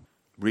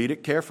 Read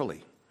it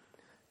carefully.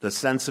 The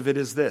sense of it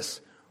is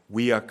this: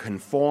 we are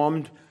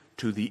conformed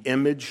to the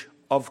image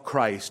of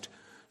Christ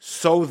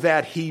so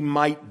that he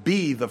might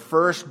be the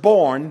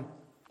firstborn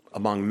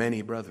among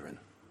many brethren.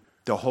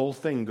 The whole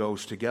thing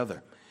goes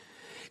together.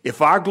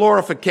 If our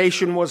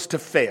glorification was to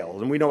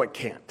fail, and we know it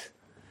can't,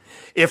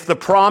 if the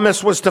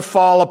promise was to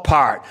fall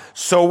apart,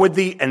 so would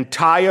the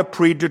entire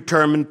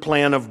predetermined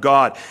plan of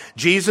God.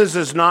 Jesus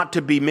is not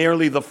to be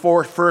merely the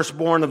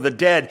firstborn of the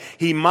dead.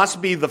 He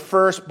must be the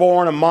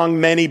firstborn among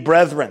many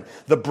brethren.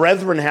 The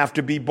brethren have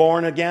to be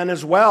born again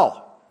as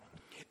well.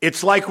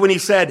 It's like when he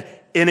said,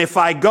 and if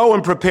I go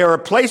and prepare a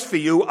place for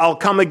you, I'll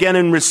come again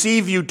and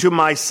receive you to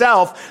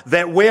myself,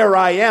 that where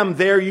I am,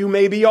 there you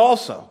may be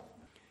also.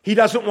 He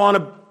doesn't want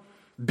to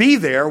be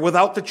there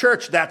without the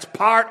church. That's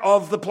part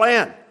of the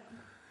plan.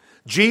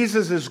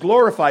 Jesus is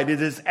glorified.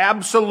 It is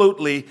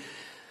absolutely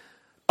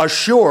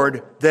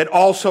assured that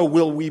also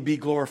will we be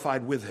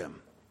glorified with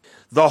him.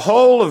 The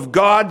whole of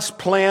God's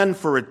plan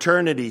for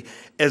eternity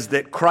is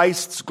that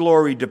Christ's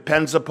glory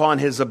depends upon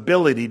his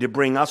ability to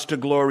bring us to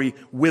glory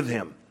with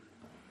him.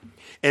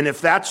 And if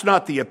that's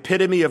not the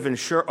epitome of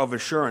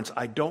assurance,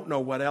 I don't know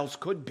what else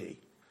could be.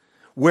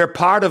 We're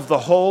part of the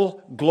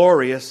whole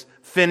glorious,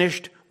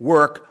 finished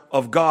work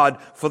of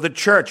God for the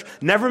church.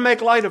 Never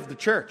make light of the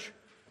church.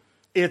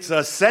 It's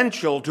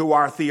essential to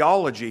our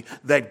theology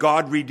that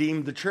God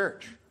redeemed the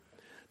church.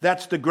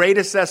 That's the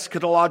greatest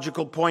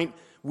eschatological point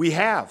we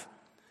have.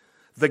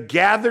 The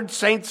gathered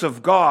saints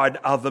of God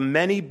are the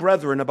many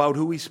brethren about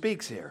who he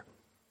speaks here.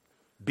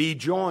 Be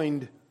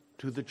joined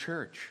to the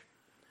church.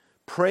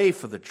 Pray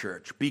for the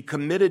church. Be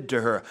committed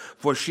to her,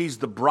 for she's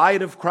the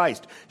bride of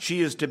Christ. She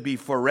is to be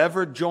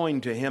forever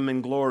joined to him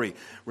in glory.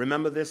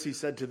 Remember this, he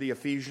said to the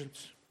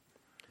Ephesians?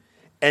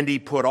 And he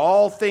put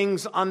all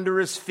things under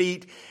his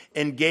feet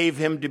and gave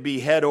him to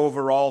be head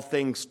over all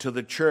things to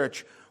the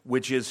church,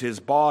 which is his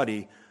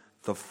body,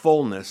 the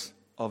fullness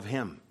of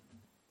him.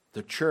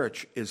 The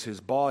church is his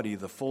body,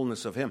 the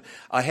fullness of him.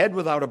 A head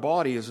without a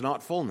body is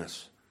not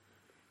fullness.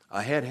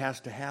 A head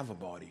has to have a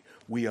body.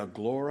 We are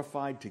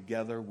glorified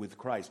together with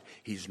Christ.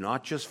 He's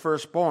not just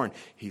firstborn,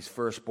 he's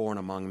firstborn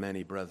among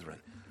many brethren.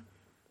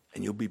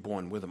 And you'll be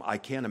born with him. I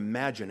can't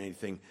imagine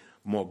anything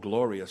more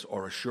glorious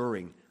or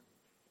assuring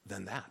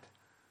than that.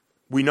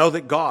 We know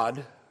that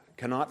God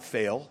cannot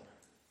fail.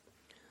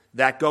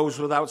 That goes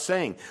without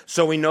saying.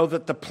 So we know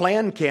that the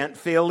plan can't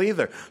fail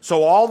either.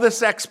 So all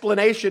this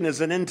explanation is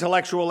an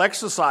intellectual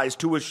exercise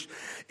to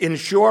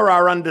ensure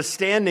our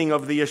understanding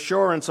of the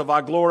assurance of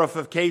our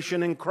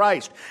glorification in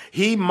Christ.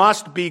 He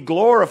must be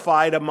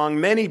glorified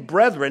among many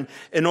brethren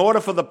in order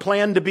for the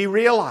plan to be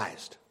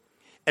realized.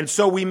 And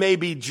so we may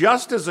be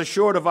just as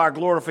assured of our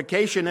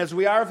glorification as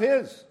we are of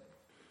his.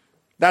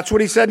 That's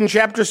what he said in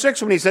chapter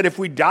 6 when he said, if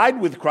we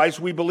died with Christ,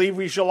 we believe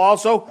we shall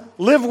also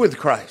live with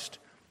Christ.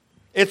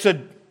 It's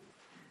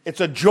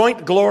a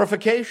joint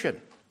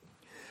glorification.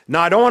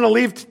 Now, I don't want to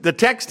leave the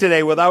text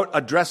today without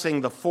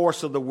addressing the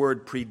force of the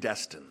word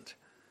predestined.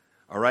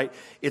 All right?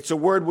 It's a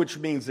word which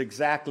means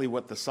exactly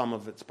what the sum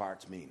of its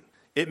parts mean.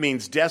 It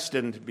means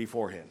destined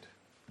beforehand.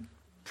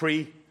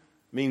 Pre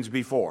means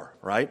before,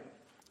 right?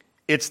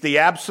 It's the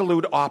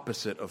absolute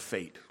opposite of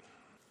fate.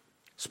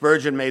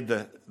 Spurgeon made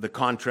the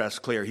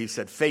contrast clear. He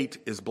said, fate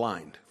is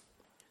blind.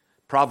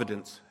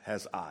 Providence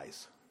has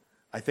eyes.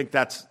 I think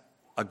that's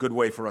a good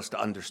way for us to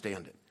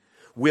understand it.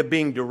 We're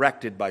being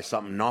directed by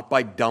something, not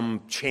by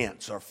dumb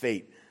chance or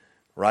fate,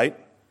 right?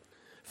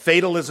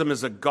 Fatalism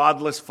is a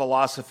godless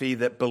philosophy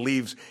that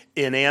believes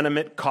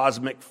inanimate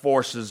cosmic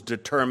forces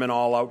determine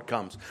all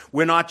outcomes.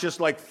 We're not just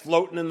like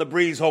floating in the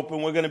breeze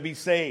hoping we're going to be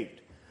saved.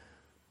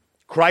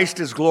 Christ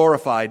is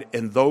glorified,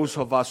 and those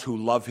of us who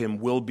love him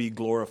will be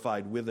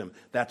glorified with him.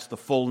 That's the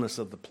fullness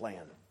of the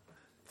plan.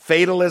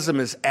 Fatalism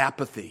is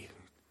apathy.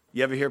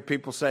 You ever hear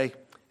people say,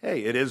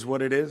 hey, it is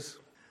what it is?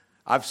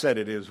 I've said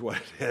it is what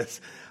it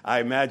is.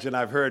 I imagine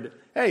I've heard,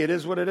 hey, it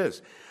is what it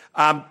is.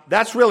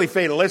 That's really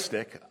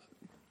fatalistic.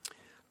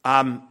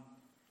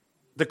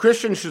 The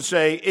Christian should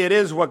say, it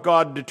is what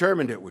God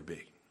determined it would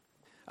be.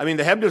 I mean,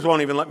 the Hebders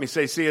won't even let me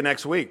say, see you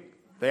next week.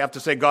 They have to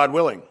say, God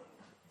willing.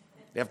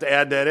 They have to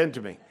add that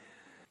into me.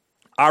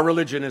 Our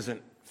religion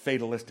isn't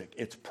fatalistic.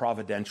 It's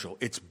providential.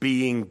 It's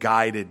being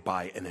guided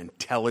by an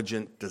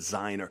intelligent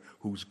designer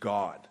who's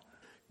God.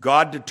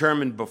 God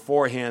determined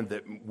beforehand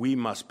that we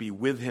must be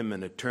with him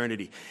in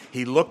eternity.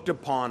 He looked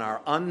upon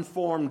our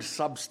unformed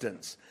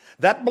substance.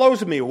 That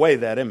blows me away,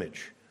 that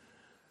image.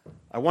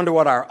 I wonder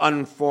what our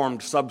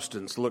unformed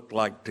substance looked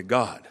like to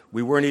God.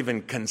 We weren't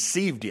even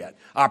conceived yet.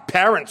 Our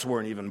parents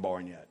weren't even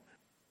born yet.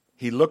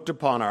 He looked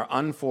upon our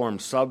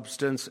unformed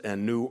substance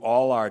and knew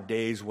all our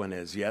days when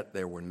as yet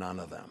there were none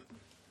of them.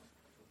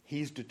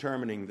 He's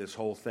determining this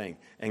whole thing.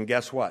 And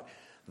guess what?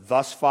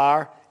 Thus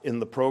far in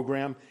the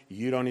program,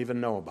 you don't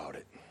even know about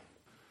it.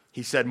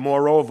 He said,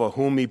 moreover,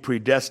 whom he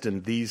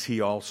predestined, these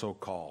he also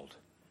called.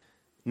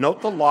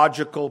 Note the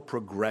logical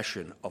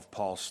progression of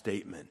Paul's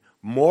statement.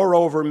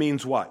 Moreover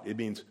means what? It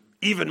means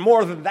even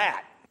more than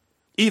that.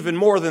 Even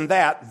more than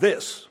that,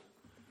 this.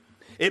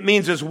 It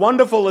means as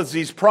wonderful as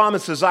these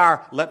promises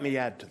are, let me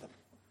add to them.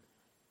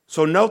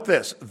 So note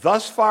this.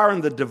 Thus far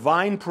in the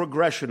divine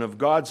progression of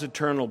God's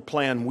eternal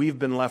plan, we've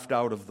been left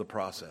out of the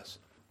process.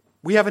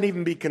 We haven't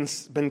even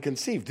been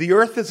conceived. The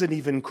earth isn't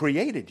even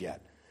created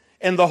yet.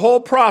 And the whole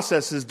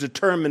process is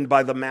determined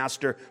by the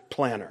master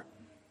planner.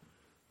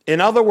 In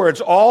other words,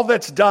 all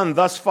that's done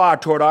thus far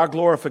toward our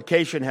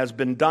glorification has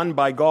been done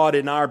by God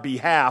in our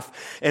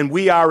behalf, and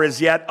we are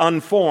as yet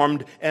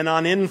unformed and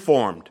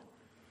uninformed.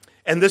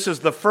 And this is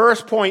the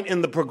first point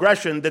in the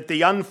progression that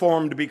the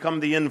unformed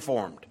become the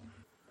informed.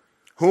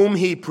 Whom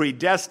he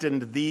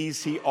predestined,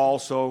 these he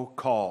also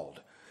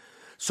called.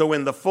 So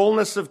in the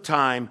fullness of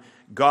time,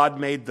 God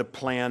made the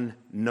plan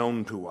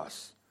known to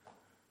us.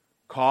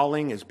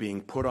 Calling is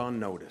being put on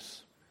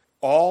notice.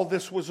 All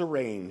this was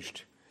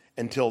arranged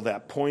until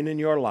that point in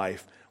your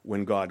life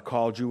when God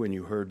called you and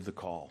you heard the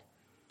call.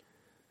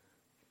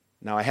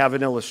 Now, I have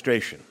an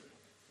illustration,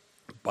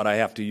 but I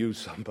have to use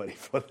somebody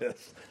for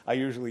this. I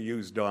usually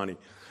use Donnie.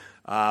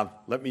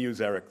 Let me use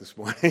Eric this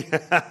morning.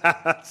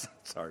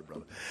 Sorry,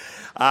 brother.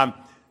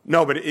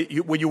 No, but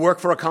when you work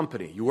for a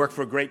company, you work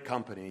for a great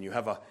company, and you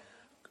have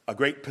a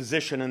great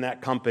position in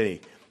that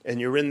company, and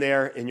you're in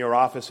there in your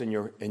office, and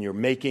you're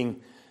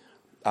making,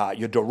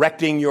 you're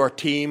directing your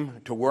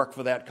team to work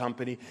for that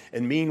company,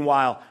 and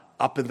meanwhile,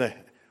 up in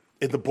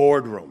the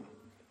boardroom,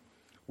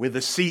 where the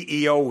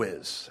CEO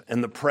is,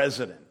 and the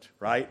president,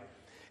 right?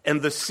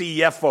 And the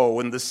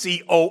CFO and the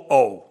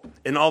COO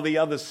and all the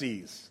other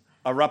C's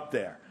are up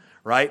there,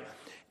 right?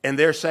 And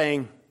they're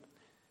saying,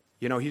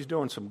 you know, he's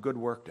doing some good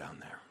work down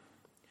there.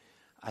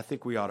 I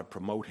think we ought to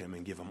promote him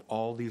and give him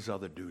all these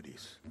other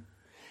duties.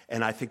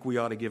 And I think we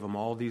ought to give him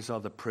all these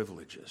other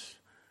privileges.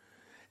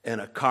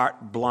 And a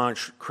carte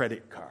blanche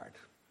credit card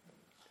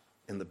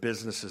in the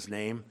business's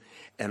name.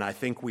 And I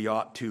think we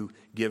ought to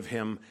give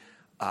him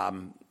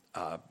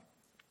a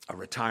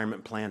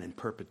retirement plan in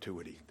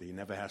perpetuity that he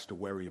never has to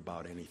worry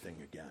about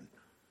anything again.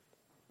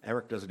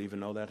 Eric doesn't even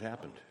know that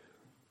happened.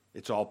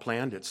 It's all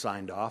planned, it's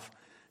signed off,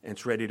 and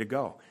it's ready to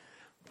go.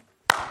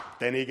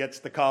 Then he gets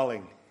the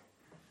calling.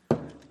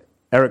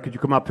 Eric, could you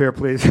come up here,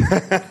 please?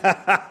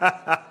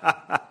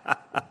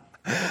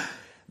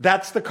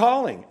 That's the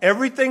calling.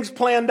 Everything's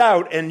planned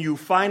out, and you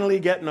finally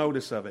get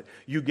notice of it.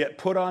 You get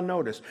put on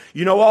notice.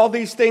 You know all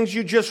these things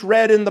you just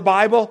read in the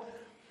Bible?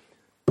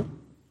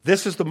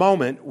 This is the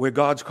moment where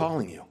God's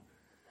calling you.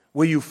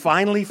 Where you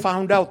finally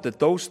found out that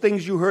those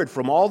things you heard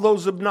from all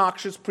those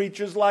obnoxious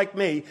preachers like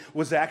me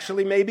was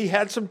actually maybe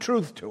had some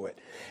truth to it.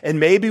 And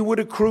maybe would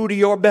accrue to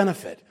your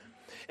benefit.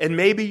 And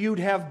maybe you'd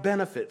have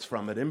benefits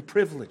from it and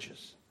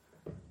privileges.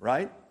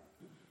 Right?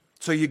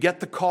 So you get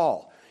the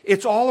call.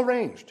 It's all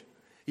arranged.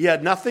 You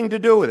had nothing to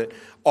do with it.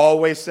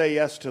 Always say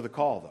yes to the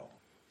call, though.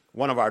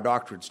 One of our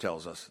doctrines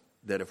tells us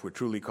that if we're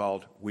truly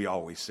called, we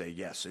always say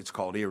yes. It's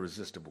called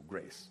irresistible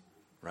grace.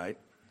 Right?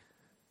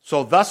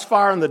 So thus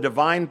far in the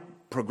divine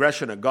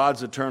progression of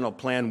God's eternal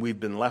plan, we've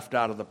been left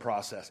out of the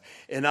process.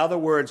 In other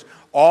words,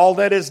 all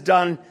that is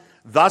done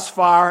thus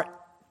far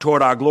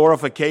toward our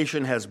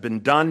glorification has been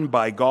done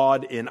by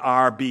God in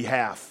our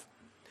behalf.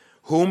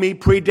 Whom he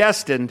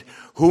predestined,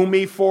 whom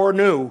he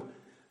foreknew,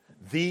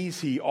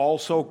 these he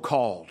also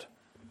called.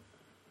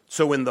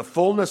 So in the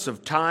fullness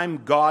of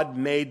time, God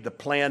made the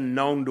plan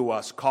known to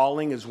us.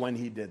 Calling is when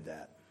he did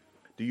that.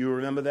 Do you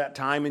remember that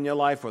time in your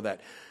life or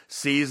that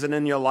season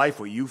in your life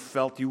where you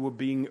felt you were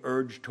being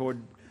urged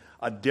toward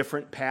a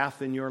different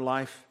path in your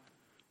life?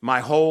 My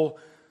whole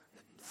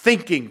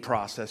thinking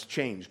process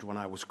changed when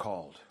I was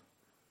called.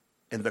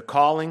 And the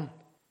calling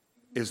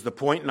is the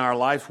point in our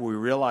life where we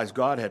realize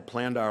God had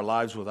planned our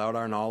lives without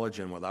our knowledge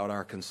and without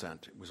our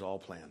consent. It was all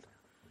planned.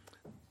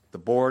 The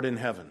board in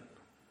heaven,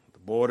 the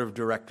board of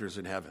directors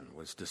in heaven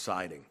was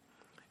deciding.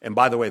 And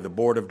by the way, the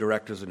board of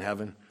directors in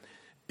heaven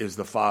is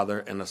the Father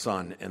and the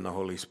Son and the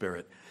Holy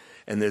Spirit.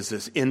 And there's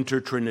this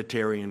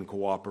intertrinitarian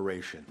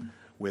cooperation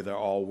where they're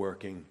all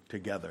working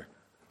together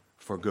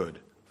for good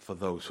for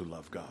those who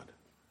love God.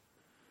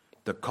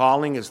 The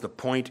calling is the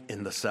point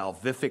in the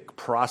salvific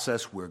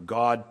process where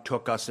God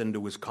took us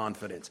into his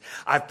confidence.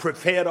 I've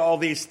prepared all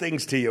these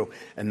things to you,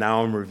 and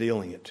now I'm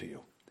revealing it to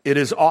you. It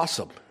is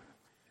awesome.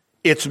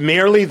 It's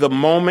merely the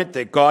moment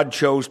that God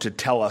chose to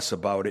tell us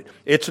about it.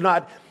 It's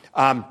not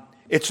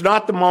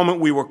the moment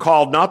we were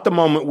called, not the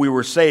moment we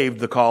were saved,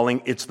 the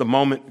calling. It's the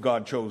moment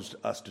God chose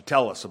us to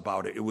tell us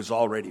about it. It was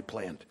already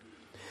planned.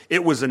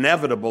 It was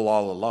inevitable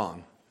all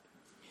along.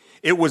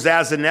 It was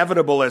as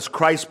inevitable as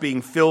Christ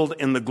being filled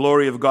in the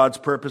glory of God's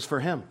purpose for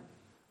him.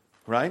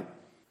 Right?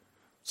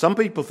 Some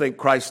people think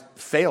Christ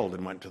failed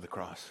and went to the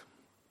cross.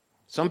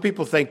 Some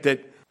people think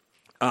that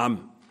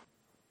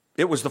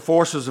it was the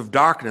forces of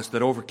darkness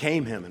that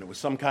overcame him and it was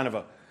some kind of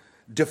a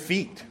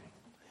defeat.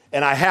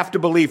 And I have to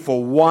believe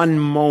for one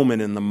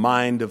moment in the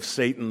mind of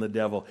Satan, the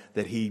devil,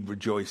 that he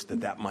rejoiced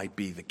that that might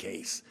be the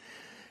case.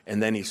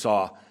 And then he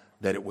saw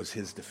that it was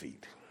his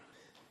defeat.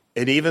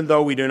 And even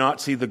though we do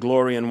not see the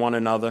glory in one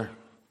another,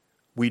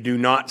 we do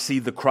not see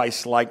the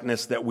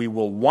Christ-likeness that we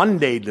will one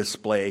day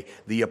display,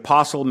 the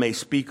apostle may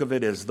speak of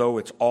it as though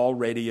it's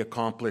already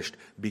accomplished,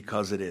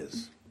 because it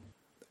is.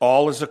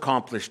 All is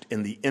accomplished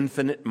in the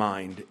infinite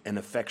mind and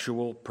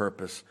effectual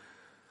purpose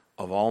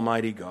of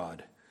Almighty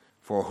God,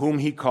 for whom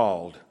he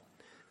called,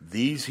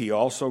 these he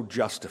also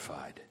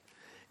justified,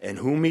 and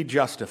whom he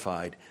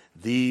justified,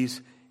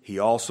 these he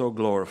also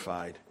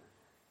glorified.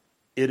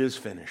 It is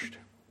finished.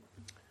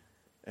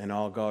 And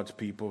all God's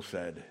people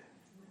said,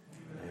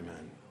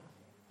 Amen.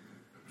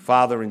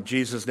 Father, in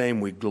Jesus' name,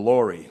 we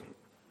glory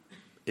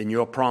in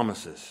your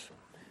promises,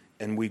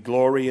 and we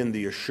glory in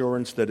the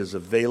assurance that is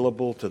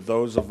available to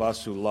those of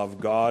us who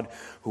love God,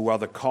 who are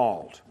the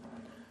called,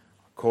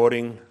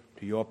 according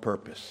to your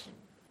purpose.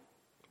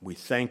 We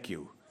thank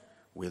you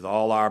with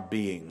all our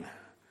being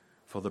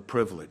for the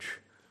privilege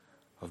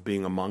of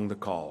being among the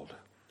called.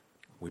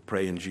 We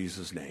pray in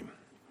Jesus' name.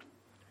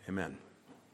 Amen.